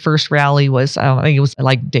very first rally was, I think it was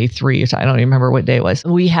like day 3. I don't even remember what day it was.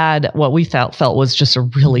 We had what we felt was just a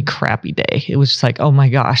really crappy day. It was just like, oh my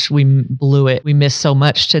gosh, we blew it. We missed so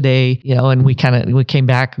much today, and we came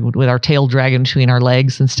back with our tail dragging between our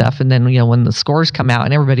legs and stuff. And then, when the scores come out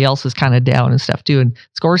and everybody else is kind of down and stuff too, and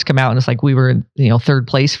scores come out and it's like we were in, 3rd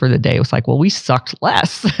place for the day. It was like, well, we sucked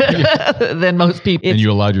less than most people. And you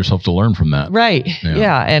allowed yourself to learn from that. Right.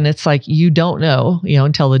 Yeah. And it's like, you don't know,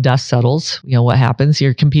 until the dust settles, what happens.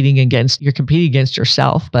 You're competing against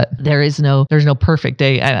yourself, but there's no perfect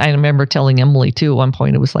day. I remember telling Emily too at one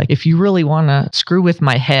point, it was like, if you really want to screw with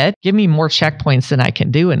my head, give me more checkpoints than I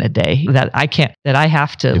can do in a day, that I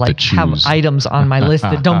have to have items on my list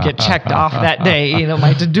that don't get checked off that day.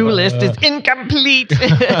 My to-do list is incomplete.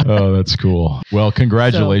 Oh, that's cool. Well,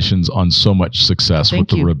 congratulations on so much success with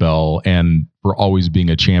the Rebelle, and for always being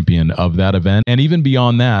a champion of that event. And even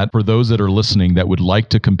beyond that, for those that are listening that would like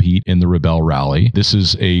to compete in the Rebelle Rally, this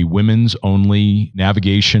is a women's only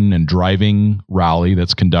navigation and driving rally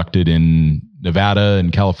that's conducted in Nevada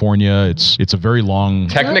and California. It's a very long,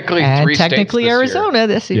 technically Arizona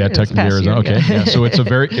this year. Yeah, technically Arizona. Okay. Yeah. So it's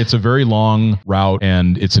a very long route,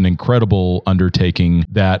 and it's an incredible undertaking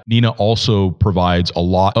that Nena also provides a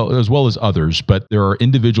lot, as well as others, but there are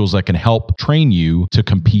individuals that can help train you to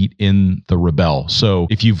compete in the Rebelle. So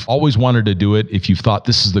if you've always wanted to do it, if you've thought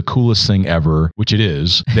this is the coolest thing ever, which it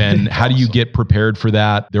is, then how do you get prepared for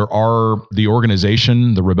that? The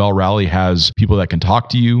organization, the Rebelle Rally, has people that can talk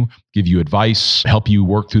to you, give you advice, help you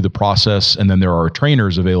work through the process. And then there are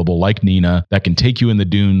trainers available like Nena that can take you in the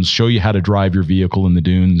dunes, show you how to drive your vehicle in the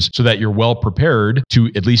dunes so that you're well prepared to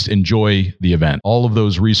at least enjoy the event. All of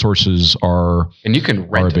those resources are available. And you can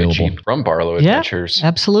rent a Jeep from Barlow Adventures.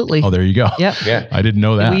 Absolutely. Oh, there you go. Yep. Yeah. I didn't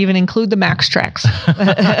know that. We even include the Max tracks.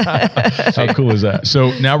 How cool is that?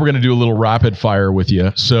 So now we're going to do a little rapid fire with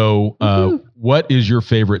you. So what is your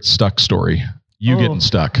favorite stuck story you getting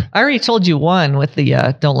stuck. I already told you one with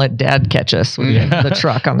the don't let dad catch us with the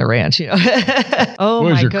truck on the ranch. You know? What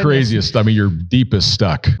was your craziest? I mean, your deepest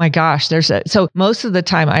stuck? My gosh, so most of the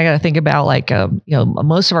time I got to think about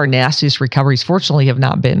most of our nastiest recoveries. Fortunately, have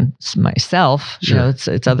not been myself. Sure. You know,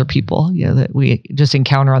 it's other people. You know, that we just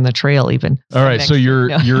encounter on the trail. Even. All right, so you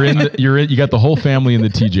got the whole family in the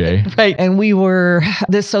TJ, right? And we were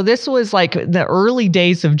this. So this was like the early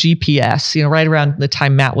days of GPS. You know, right around the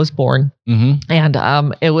time Matt was born. Mm-hmm.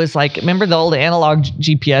 And it was like, remember the old analog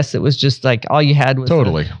GPS? It was just like all you had was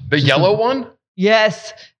the yellow one.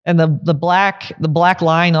 Yes. And the black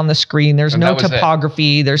line on the screen. There's no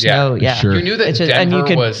topography. There's no. Sure. You knew that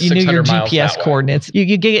Denver was 600 you knew your miles GPS coordinates.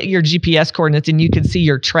 You get your GPS coordinates and you could see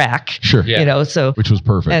your track. Sure. Yeah. You know, so which was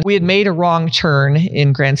perfect. And we had made a wrong turn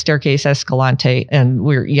in Grand Staircase Escalante, and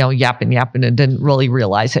we were yapping and didn't really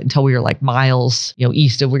realize it until we were like miles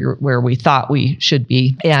east of where we thought we should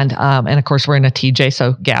be. And of course we're in a TJ,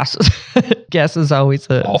 so gas is always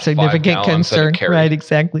a significant concern. Right.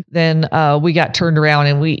 Exactly. Then we got turned around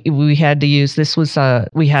and we had to use,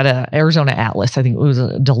 we had a Arizona Atlas. I think it was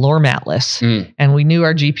a DeLorme Atlas, and we knew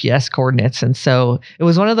our GPS coordinates. And so it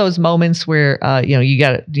was one of those moments where, you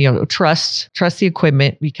got to, trust the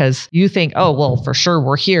equipment, because you think, oh, well, for sure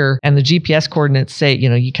we're here. And the GPS coordinates say,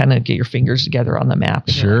 you kind of get your fingers together on the map.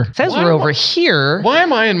 Sure. It says we're over here. Why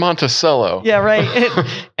am I in Monticello? Yeah, right.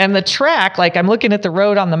 And the track, like I'm looking at the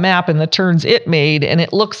road on the map and the turns it made, and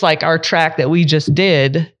it looks like our track that we just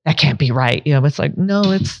did. That can't be right. It's like, no,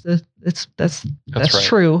 that's right.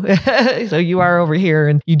 True. So you are over here,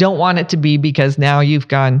 and you don't want it to be, because now you've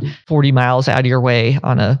gone 40 miles out of your way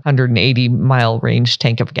on a 180-mile range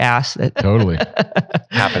tank of gas. Totally.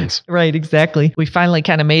 Happens. Right, exactly. We finally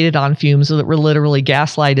kind of made it on fumes, so that we're literally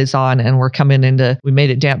gaslight is on, and we're coming we made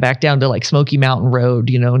it back down to like Smoky Mountain Road.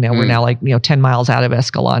 Now we're now like 10 miles out of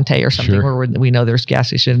Escalante or something, where we know there's gas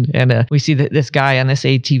station, and we see that this guy on this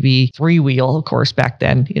ATV 3-wheel, of course, back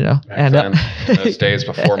then, those days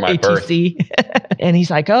before my birth. And he's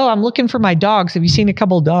like, oh, I'm looking for my dogs. Have you seen a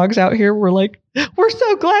couple of dogs out here? We're like, we're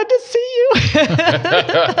so glad to see you.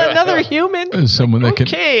 Another human. Someone that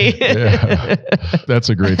okay. Yeah. That's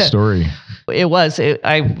a great story. It was.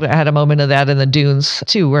 I had a moment of that in the dunes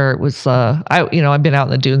too, where it was. I've been out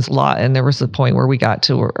in the dunes a lot, and there was a point where we got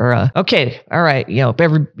to, okay, all right,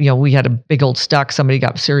 we had a big old stuck. Somebody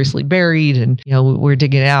got seriously buried, and we're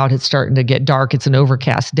digging out. It's starting to get dark. It's an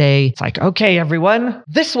overcast day. It's like, okay, everyone,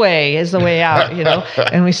 this way is the way out.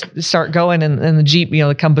 And we start going, and the Jeep,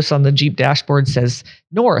 the compass on the Jeep dashboard says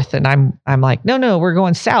north, and I'm like, no, we're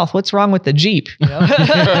going south. What's wrong with the Jeep? So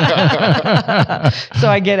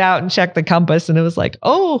I get out and check the compass, and it was like,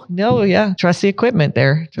 oh no, yeah, trust the equipment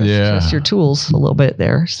there. Trust your tools a little bit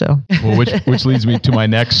there. So, well, which leads me to my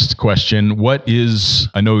next question.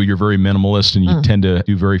 I know you're very minimalist and you tend to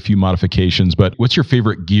do very few modifications, but what's your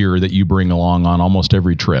favorite gear that you bring along on almost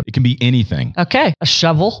every trip? It can be anything. Okay, a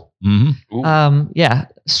shovel. Mm-hmm.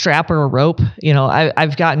 Strap or a rope.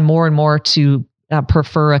 I've gotten more and more to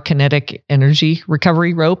prefer a kinetic energy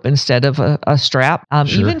recovery rope instead of a strap.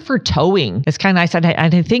 Even for towing, it's kind of nice.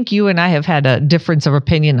 I think you and I have had a difference of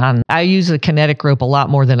opinion on, I use a kinetic rope a lot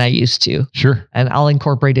more than I used to. Sure. And I'll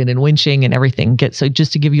incorporate it in winching and everything. So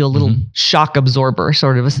just to give you a little shock absorber,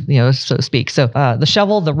 sort of, so to speak. So the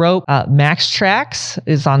shovel, the rope, Max Trax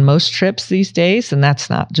is on most trips these days. And that's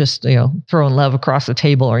not just, throwing love across the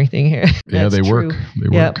table or anything here. Yeah, they work. They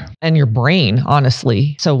work. And your brain,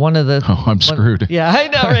 honestly. So one of the... Oh, I'm screwed. Yeah, I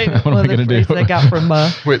know, right? What am I going to do? I got from...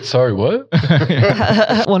 Wait, sorry, what?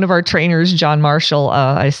 One of our trainers, John Marshall,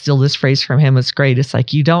 I steal this phrase from him. It's great. It's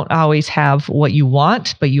like, you don't always have what you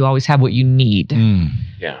want, but you always have what you need.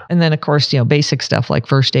 Yeah. And then, of course, basic stuff like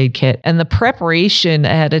first aid kit and the preparation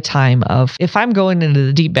ahead of time of, if I'm going into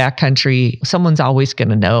the deep backcountry, someone's always going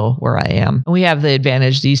to know where I am. And we have the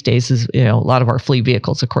advantage these days is, a lot of our fleet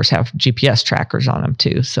vehicles, of course, have GPS trackers on them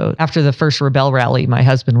too. So after the first Rebel rally, my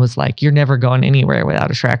husband was like, you're never going anywhere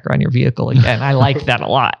without a tracker on your vehicle again. I like that a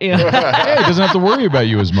lot. Yeah, he doesn't have to worry about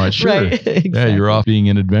you as much. Sure. Right. Exactly. Yeah, you're off being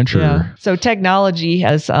an adventurer. Yeah. So technology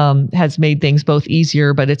has made things both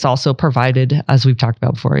easier, but it's also provided, as we've talked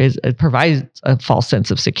about before, it provides a false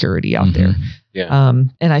sense of security out there. Yeah.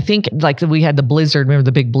 And I think we had the blizzard, remember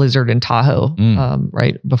the big blizzard in Tahoe,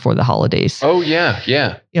 right before the holidays. Oh yeah.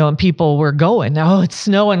 Yeah. And people were going, oh, it's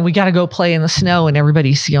snowing. We got to go play in the snow. And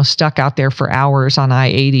everybody's, stuck out there for hours on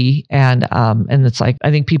I-80. And it's like,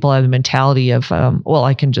 I think people have the mentality of, well,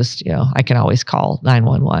 I can just, I can always call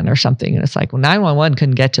 911 or something. And it's like, well, 911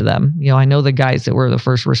 couldn't get to them. I know the guys that were the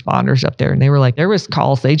first responders up there, and they were like, there was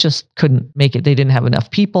calls. They just couldn't make it. They didn't have enough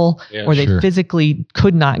people, or they physically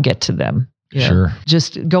could not get to them. Sure.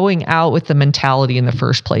 Just going out with the mentality in the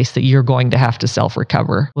first place that you're going to have to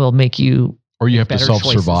self-recover will make you. Or you have to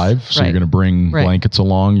self-survive. So you're going to bring blankets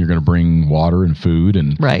along. You're going to bring water and food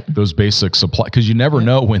and those basic supply. Because you never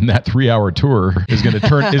know when that 3-hour tour is going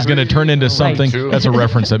to turn into something. That's a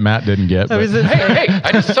reference that Matt didn't get. Hey,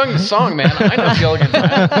 I just sung the song, man. I know Gilligan's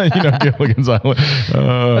Island. You know Gilligan's Island.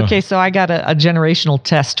 Okay, so I got a generational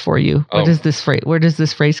test for you. Where does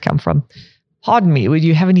this phrase come from? Pardon me, would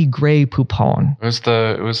you have any Grey Poupon?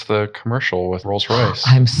 It was the commercial with Rolls-Royce.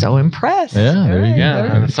 I'm so impressed. Yeah, there you go.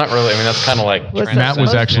 Yeah, it's not really. I mean, that's kind of like Matt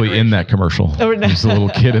was actually in that commercial. Oh, no. He's the little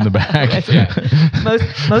kid in the back.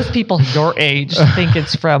 Most people your age think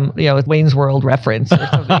it's from Wayne's World reference or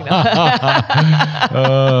something.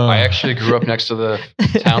 I actually grew up next to the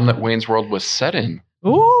town that Wayne's World was set in.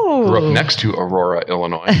 Ooh. Grew up next to Aurora,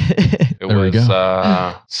 Illinois. It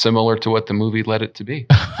was similar to what the movie led it to be.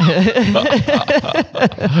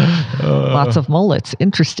 Lots of mullets.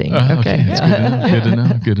 Interesting. Okay.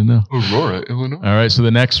 Good to know. Aurora, Illinois. All right. So the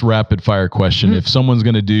next rapid fire question, if someone's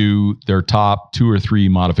going to do their top 2 or 3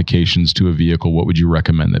 modifications to a vehicle, what would you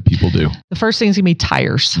recommend that people do? The first thing is going to be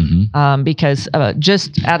tires, because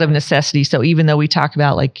just out of necessity. So even though we talk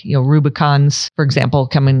about Rubicons, for example,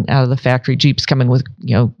 coming out of the factory, Jeeps coming with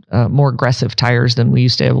more aggressive tires than we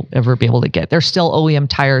used to ever be able to get. They're still OEM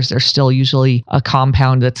tires. They're still usually a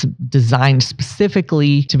compound that's designed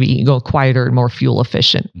specifically to be quieter and more fuel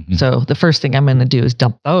efficient. So the first thing I'm going to do is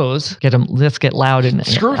dump those, let's get loud and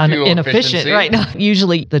inefficient right now.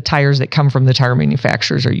 Usually the tires that come from the tire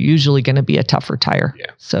manufacturers are usually going to be a tougher tire. Yeah.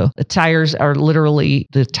 So the tires are literally,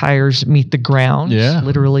 the tires meet the ground,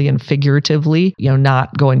 literally and figuratively,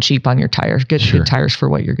 not going cheap on your tires. Get good tires for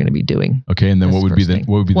what you're going to be doing. Okay. And then what would be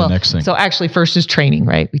the next thing? So actually first is training,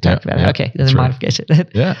 right? We talked about it. Okay. Then modification.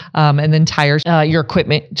 And then tires, your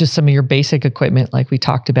equipment, just some of your basic equipment like we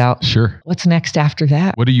talked about. Sure. What's next after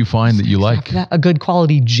that? What do you find that you like? A good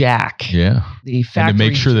quality jack. Yeah. The factory and to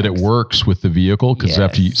make sure that it works with the vehicle, because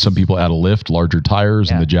some people add a lift, larger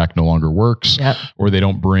tires, and the jack no longer works. Or they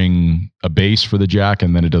don't bring a base for the jack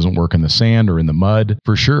and then it doesn't work in the sand or in the mud.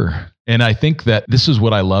 For sure. And I think that this is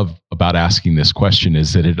what I love about asking this question,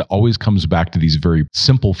 is that it always comes back to these very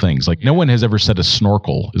simple things. Like no one has ever said a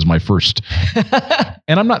snorkel is my first.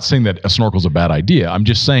 And I'm not saying that a snorkel is a bad idea. I'm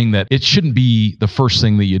just saying that it shouldn't be the first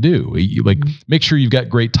thing that you do. Make sure you've got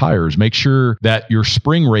great tires. Make sure that your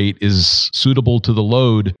spring rate is suitable to the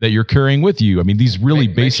load that you're carrying with you. I mean, these really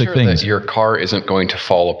basic sure things. That your car isn't going to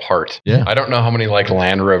fall apart. Yeah. I don't know how many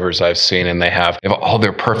Land Rovers I've seen, and they have all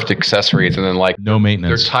their perfect accessories, and then no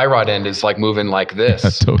maintenance. Their tie rod end is moving like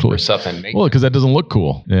this. Totally. Or something. Well, because that doesn't look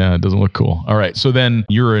cool. Yeah, it doesn't look cool. All right. So then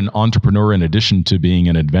you're an entrepreneur in addition to being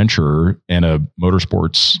an adventurer and a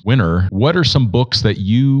motorsports winner. What are some books that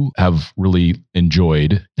you have really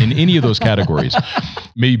enjoyed in any of those categories?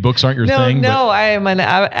 Maybe books aren't your thing. No, I am an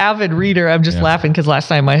avid reader. I'm just laughing because last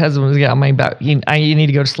night my husband was getting on me about, you need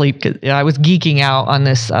to go to sleep, because I was geeking out on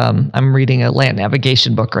this. I'm reading a land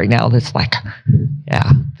navigation book right now that's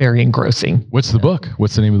very engrossing. What's the book?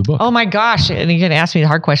 What's the name of the book? Oh my gosh. And you're going to ask me the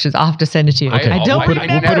hard questions. I'll have to send it to you. Okay. I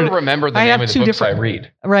never remember the name of the books I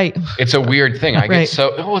read. Right. It's a weird thing. I get it's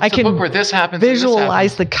the book where this happens.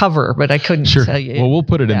 Visualize the cover, but I couldn't tell you. Well, we'll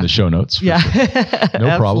put it in the show notes. Sure.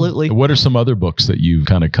 No problem. What are some other books that you've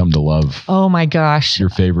kind of come to love? Oh my gosh. Your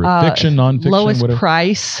favorite fiction, nonfiction? Lois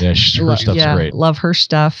Price. Yeah, her stuff's great. Love her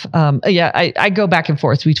stuff. I go back and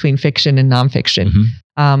forth between fiction and nonfiction. Mm-hmm.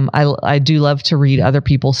 I do love to read other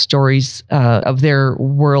people's stories of their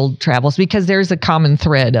world travels, because there's a common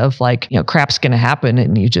thread of crap's going to happen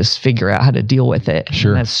and you just figure out how to deal with it.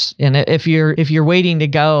 Sure. And if you're waiting to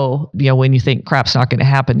go, when you think crap's not going to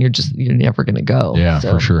happen, you're never going to go. Yeah,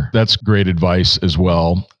 for sure. That's great advice as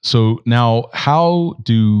well. So now, how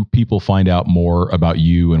do people find out more about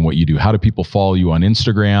you and what you do? How do people follow you on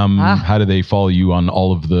Instagram? How do they follow you on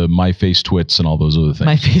all of the My Face Twits and all those other things?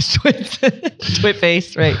 My Face Twits. Twit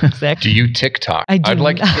Face, right. Exactly. Do you TikTok? I'd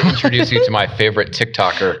like to introduce you to my favorite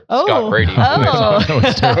TikToker, Scott Brady. No,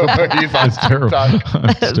 it's terrible. He's on TikTok.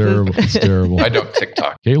 It's terrible. I don't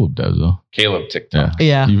TikTok. Caleb does, though. Caleb TikTok.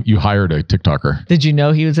 Yeah. You hired a TikToker. Did you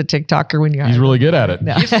know he was a TikToker when you hired him? He's really good at it.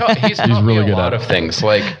 No. He's taught me a lot of things.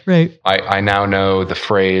 Right. I now know the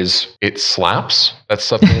phrase, it slaps. That's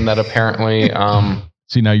something that apparently...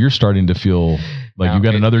 See, now you're starting to feel Like you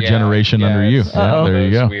got another generation under you. Yeah, there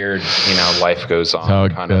you go. Weird, life goes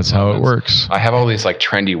on. That's how it works. I have all these like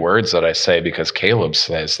trendy words that I say because Caleb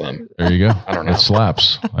says them. There you go. I don't know. It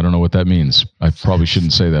slaps. I don't know what that means. I probably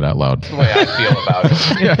shouldn't say that out loud. That's the way I feel about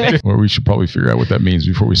it. Well, we should probably figure out what that means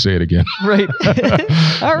before we say it again. Right.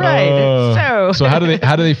 All right. So how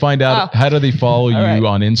do they find out? How do they follow you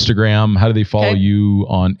on Instagram? How do they follow you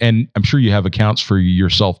on? And I'm sure you have accounts for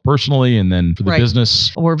yourself personally, and then for the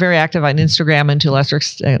business. We're very active on Instagram and to a lesser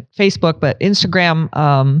extent Facebook, but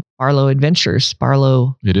Instagram, Barlow Adventures,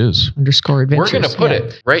 Barlow. It is _adventures. We're going to put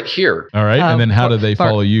it right here. All right. And then how do they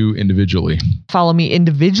follow you individually? Follow me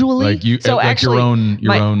individually. Like you, so like actually,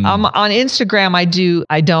 your own. On Instagram,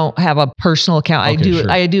 I don't have a personal account.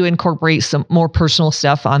 I do incorporate some more personal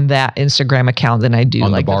stuff on that Instagram account than I do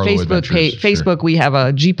on like the Facebook page. Sure. Facebook, we have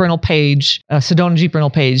a Jeep rental page, a Sedona Jeep rental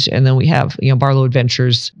page, and then we have Barlow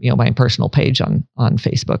Adventures, my personal page on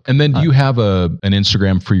Facebook. And then do you have an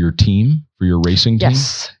Instagram for your team? For your racing team?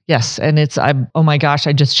 Yes. And oh my gosh,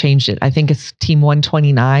 I just changed it. I think it's Team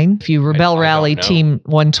 129. If you Rebel Rally Team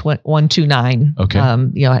 129, okay.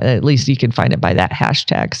 At least you can find it by that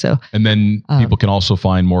hashtag. So, and then people can also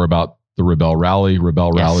find more about the Rebel Rally,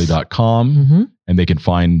 rebelrally.com. Mm-hmm. And they can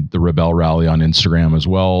find the Rebel Rally on Instagram as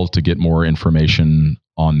well to get more information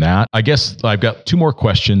on that. I guess I've got two more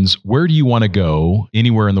questions. Where do you want to go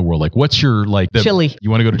anywhere in the world? Like what's your Chile. You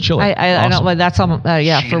want to go to Chile? I don't, but that's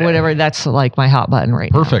for whatever. That's like my hot button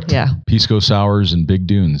right now. Perfect. Yeah. Pisco sours and big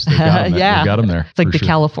dunes. They got them, yeah. They got them there. It's like the sure.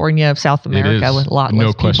 California of South America with a lot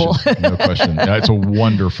less people. No question. Yeah, it's a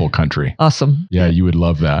wonderful country. Awesome. Yeah, you would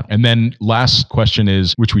love that. And then last question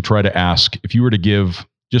is, which we try to ask, if you were to give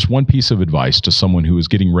just one piece of advice to someone who is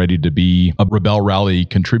getting ready to be a Rebel Rally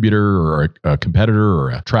contributor or a competitor or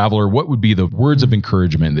a traveler, what would be the words of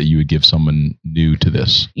encouragement that you would give someone new to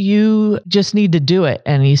this? You just need to do it,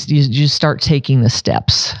 and you start taking the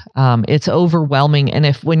steps. It's overwhelming,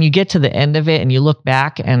 and when you get to the end of it and you look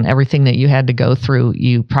back and everything that you had to go through,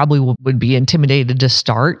 you probably would be intimidated to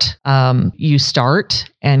start. You start,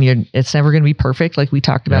 and it's never going to be perfect, like we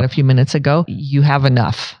talked about a few minutes ago. You have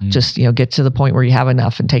enough. Just get to the point where you have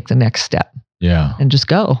enough and take the next step. Yeah. And just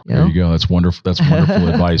go. There you go. That's wonderful. That's wonderful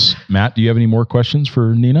advice. Matt, do you have any more questions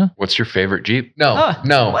for Nena? What's your favorite Jeep? No.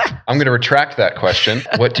 What? I'm going to retract that question.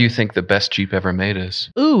 What do you think the best Jeep ever made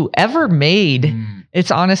is? Ooh, ever made.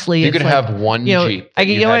 It's honestly, you could have one Jeep.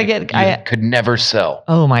 You could never sell.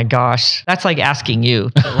 Oh my gosh. That's like asking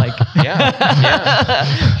you to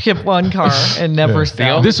ship one car and never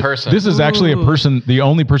sell. This is actually the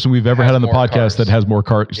only person we've ever had on the podcast that has more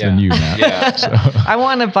cars than you, Matt. Yeah. So. I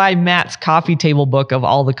want to buy Matt's coffee table book of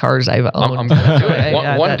all the cars I've owned. I'm going to do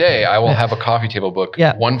it. One day I will have a coffee table book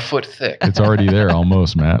 1 foot thick. It's already there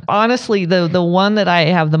almost, Matt. Honestly, the one that I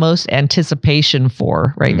have the most anticipation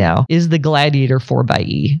for right now is the Gladiator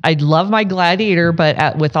 4xe. I love my Gladiator,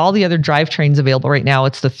 but with all the other drivetrains available right now,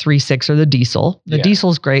 it's the 3.6 or the diesel. The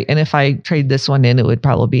diesel's great. And if I trade this one in, it would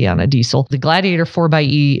probably be on a diesel. The Gladiator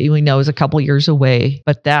 4xe, we know, is a couple years away,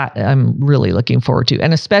 but that I'm really looking forward to.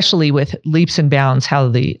 And especially with leaps and bounds, how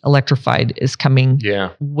the electrified is coming,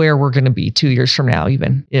 where we're going to be 2 years from now.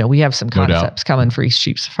 Even we have some concepts coming for East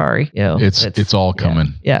Jeep Safari. It's all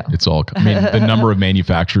coming. Yeah, it's all. I mean, the number of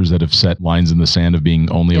manufacturers that have set lines in the sand of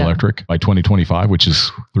being only electric by 2025, which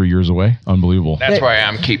is 3 years away, unbelievable. That's why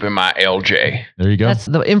I'm keeping my LJ. There you go. That's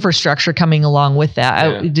the infrastructure coming along with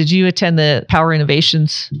that. Did you attend the Power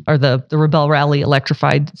Innovations or the Rebel Rally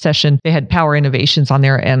electrified session? They had Power Innovations on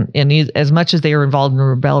there, and as much as they were involved in the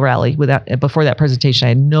Rebel Rally, before that presentation, I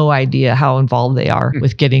had no idea how involved they are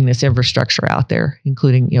with getting this infrastructure out there,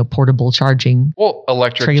 including portable charging,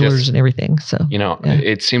 electric trailers and everything. So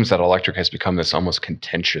it seems that electric has become this almost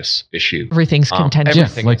contentious issue. Everything's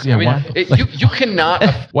contentious. You cannot.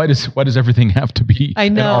 Why does everything have to be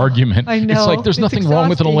an argument? I know. It's like there's nothing wrong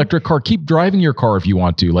with an electric car. Keep driving your car if you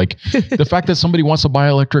want to. Like the fact that somebody wants to buy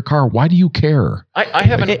an electric car, why do you care? I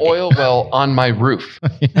have an oil well on my roof.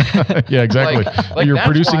 Yeah, exactly. You're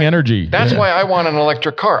producing energy. That's why I want an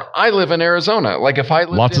electric car. I live in Arizona. Like if I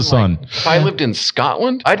lived lots of sun. If I lived in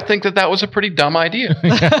Scotland, I'd think that was a pretty dumb idea.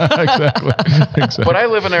 Exactly. But I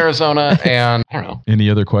live in Arizona, and I don't know. Any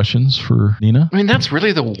other questions for Nena? I mean, that's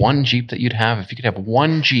really the one Jeep that you'd have if you could have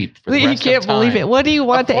one Jeep for the rest of time. You can't believe it. What do you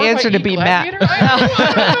want the answer to be, Matt?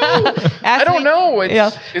 I don't know.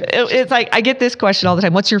 It's like I get this question all the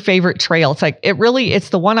time. What's your favorite trail? It's like it's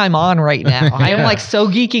the one I'm on right now. I am like so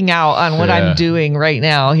geeking out on what I'm doing right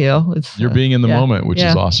now. You're being in the moment, which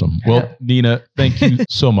is awesome. Well, Well, Nena, thank you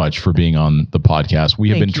so much for being on the podcast. We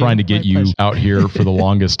have been trying to get you out here for the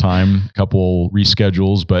longest time, a couple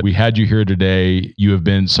reschedules, but we had you here today. You have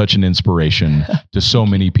been such an inspiration to so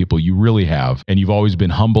many people. You really have. And you've always been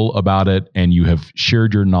humble about it, and you have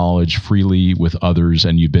shared your knowledge freely with others,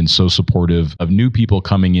 and you've been so supportive of new people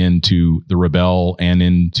coming into the Rebel and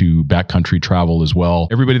into backcountry travel as well.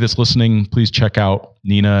 Everybody that's listening, please check out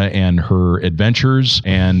Nena and her adventures,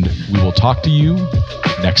 and we will talk to you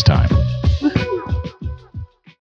next time.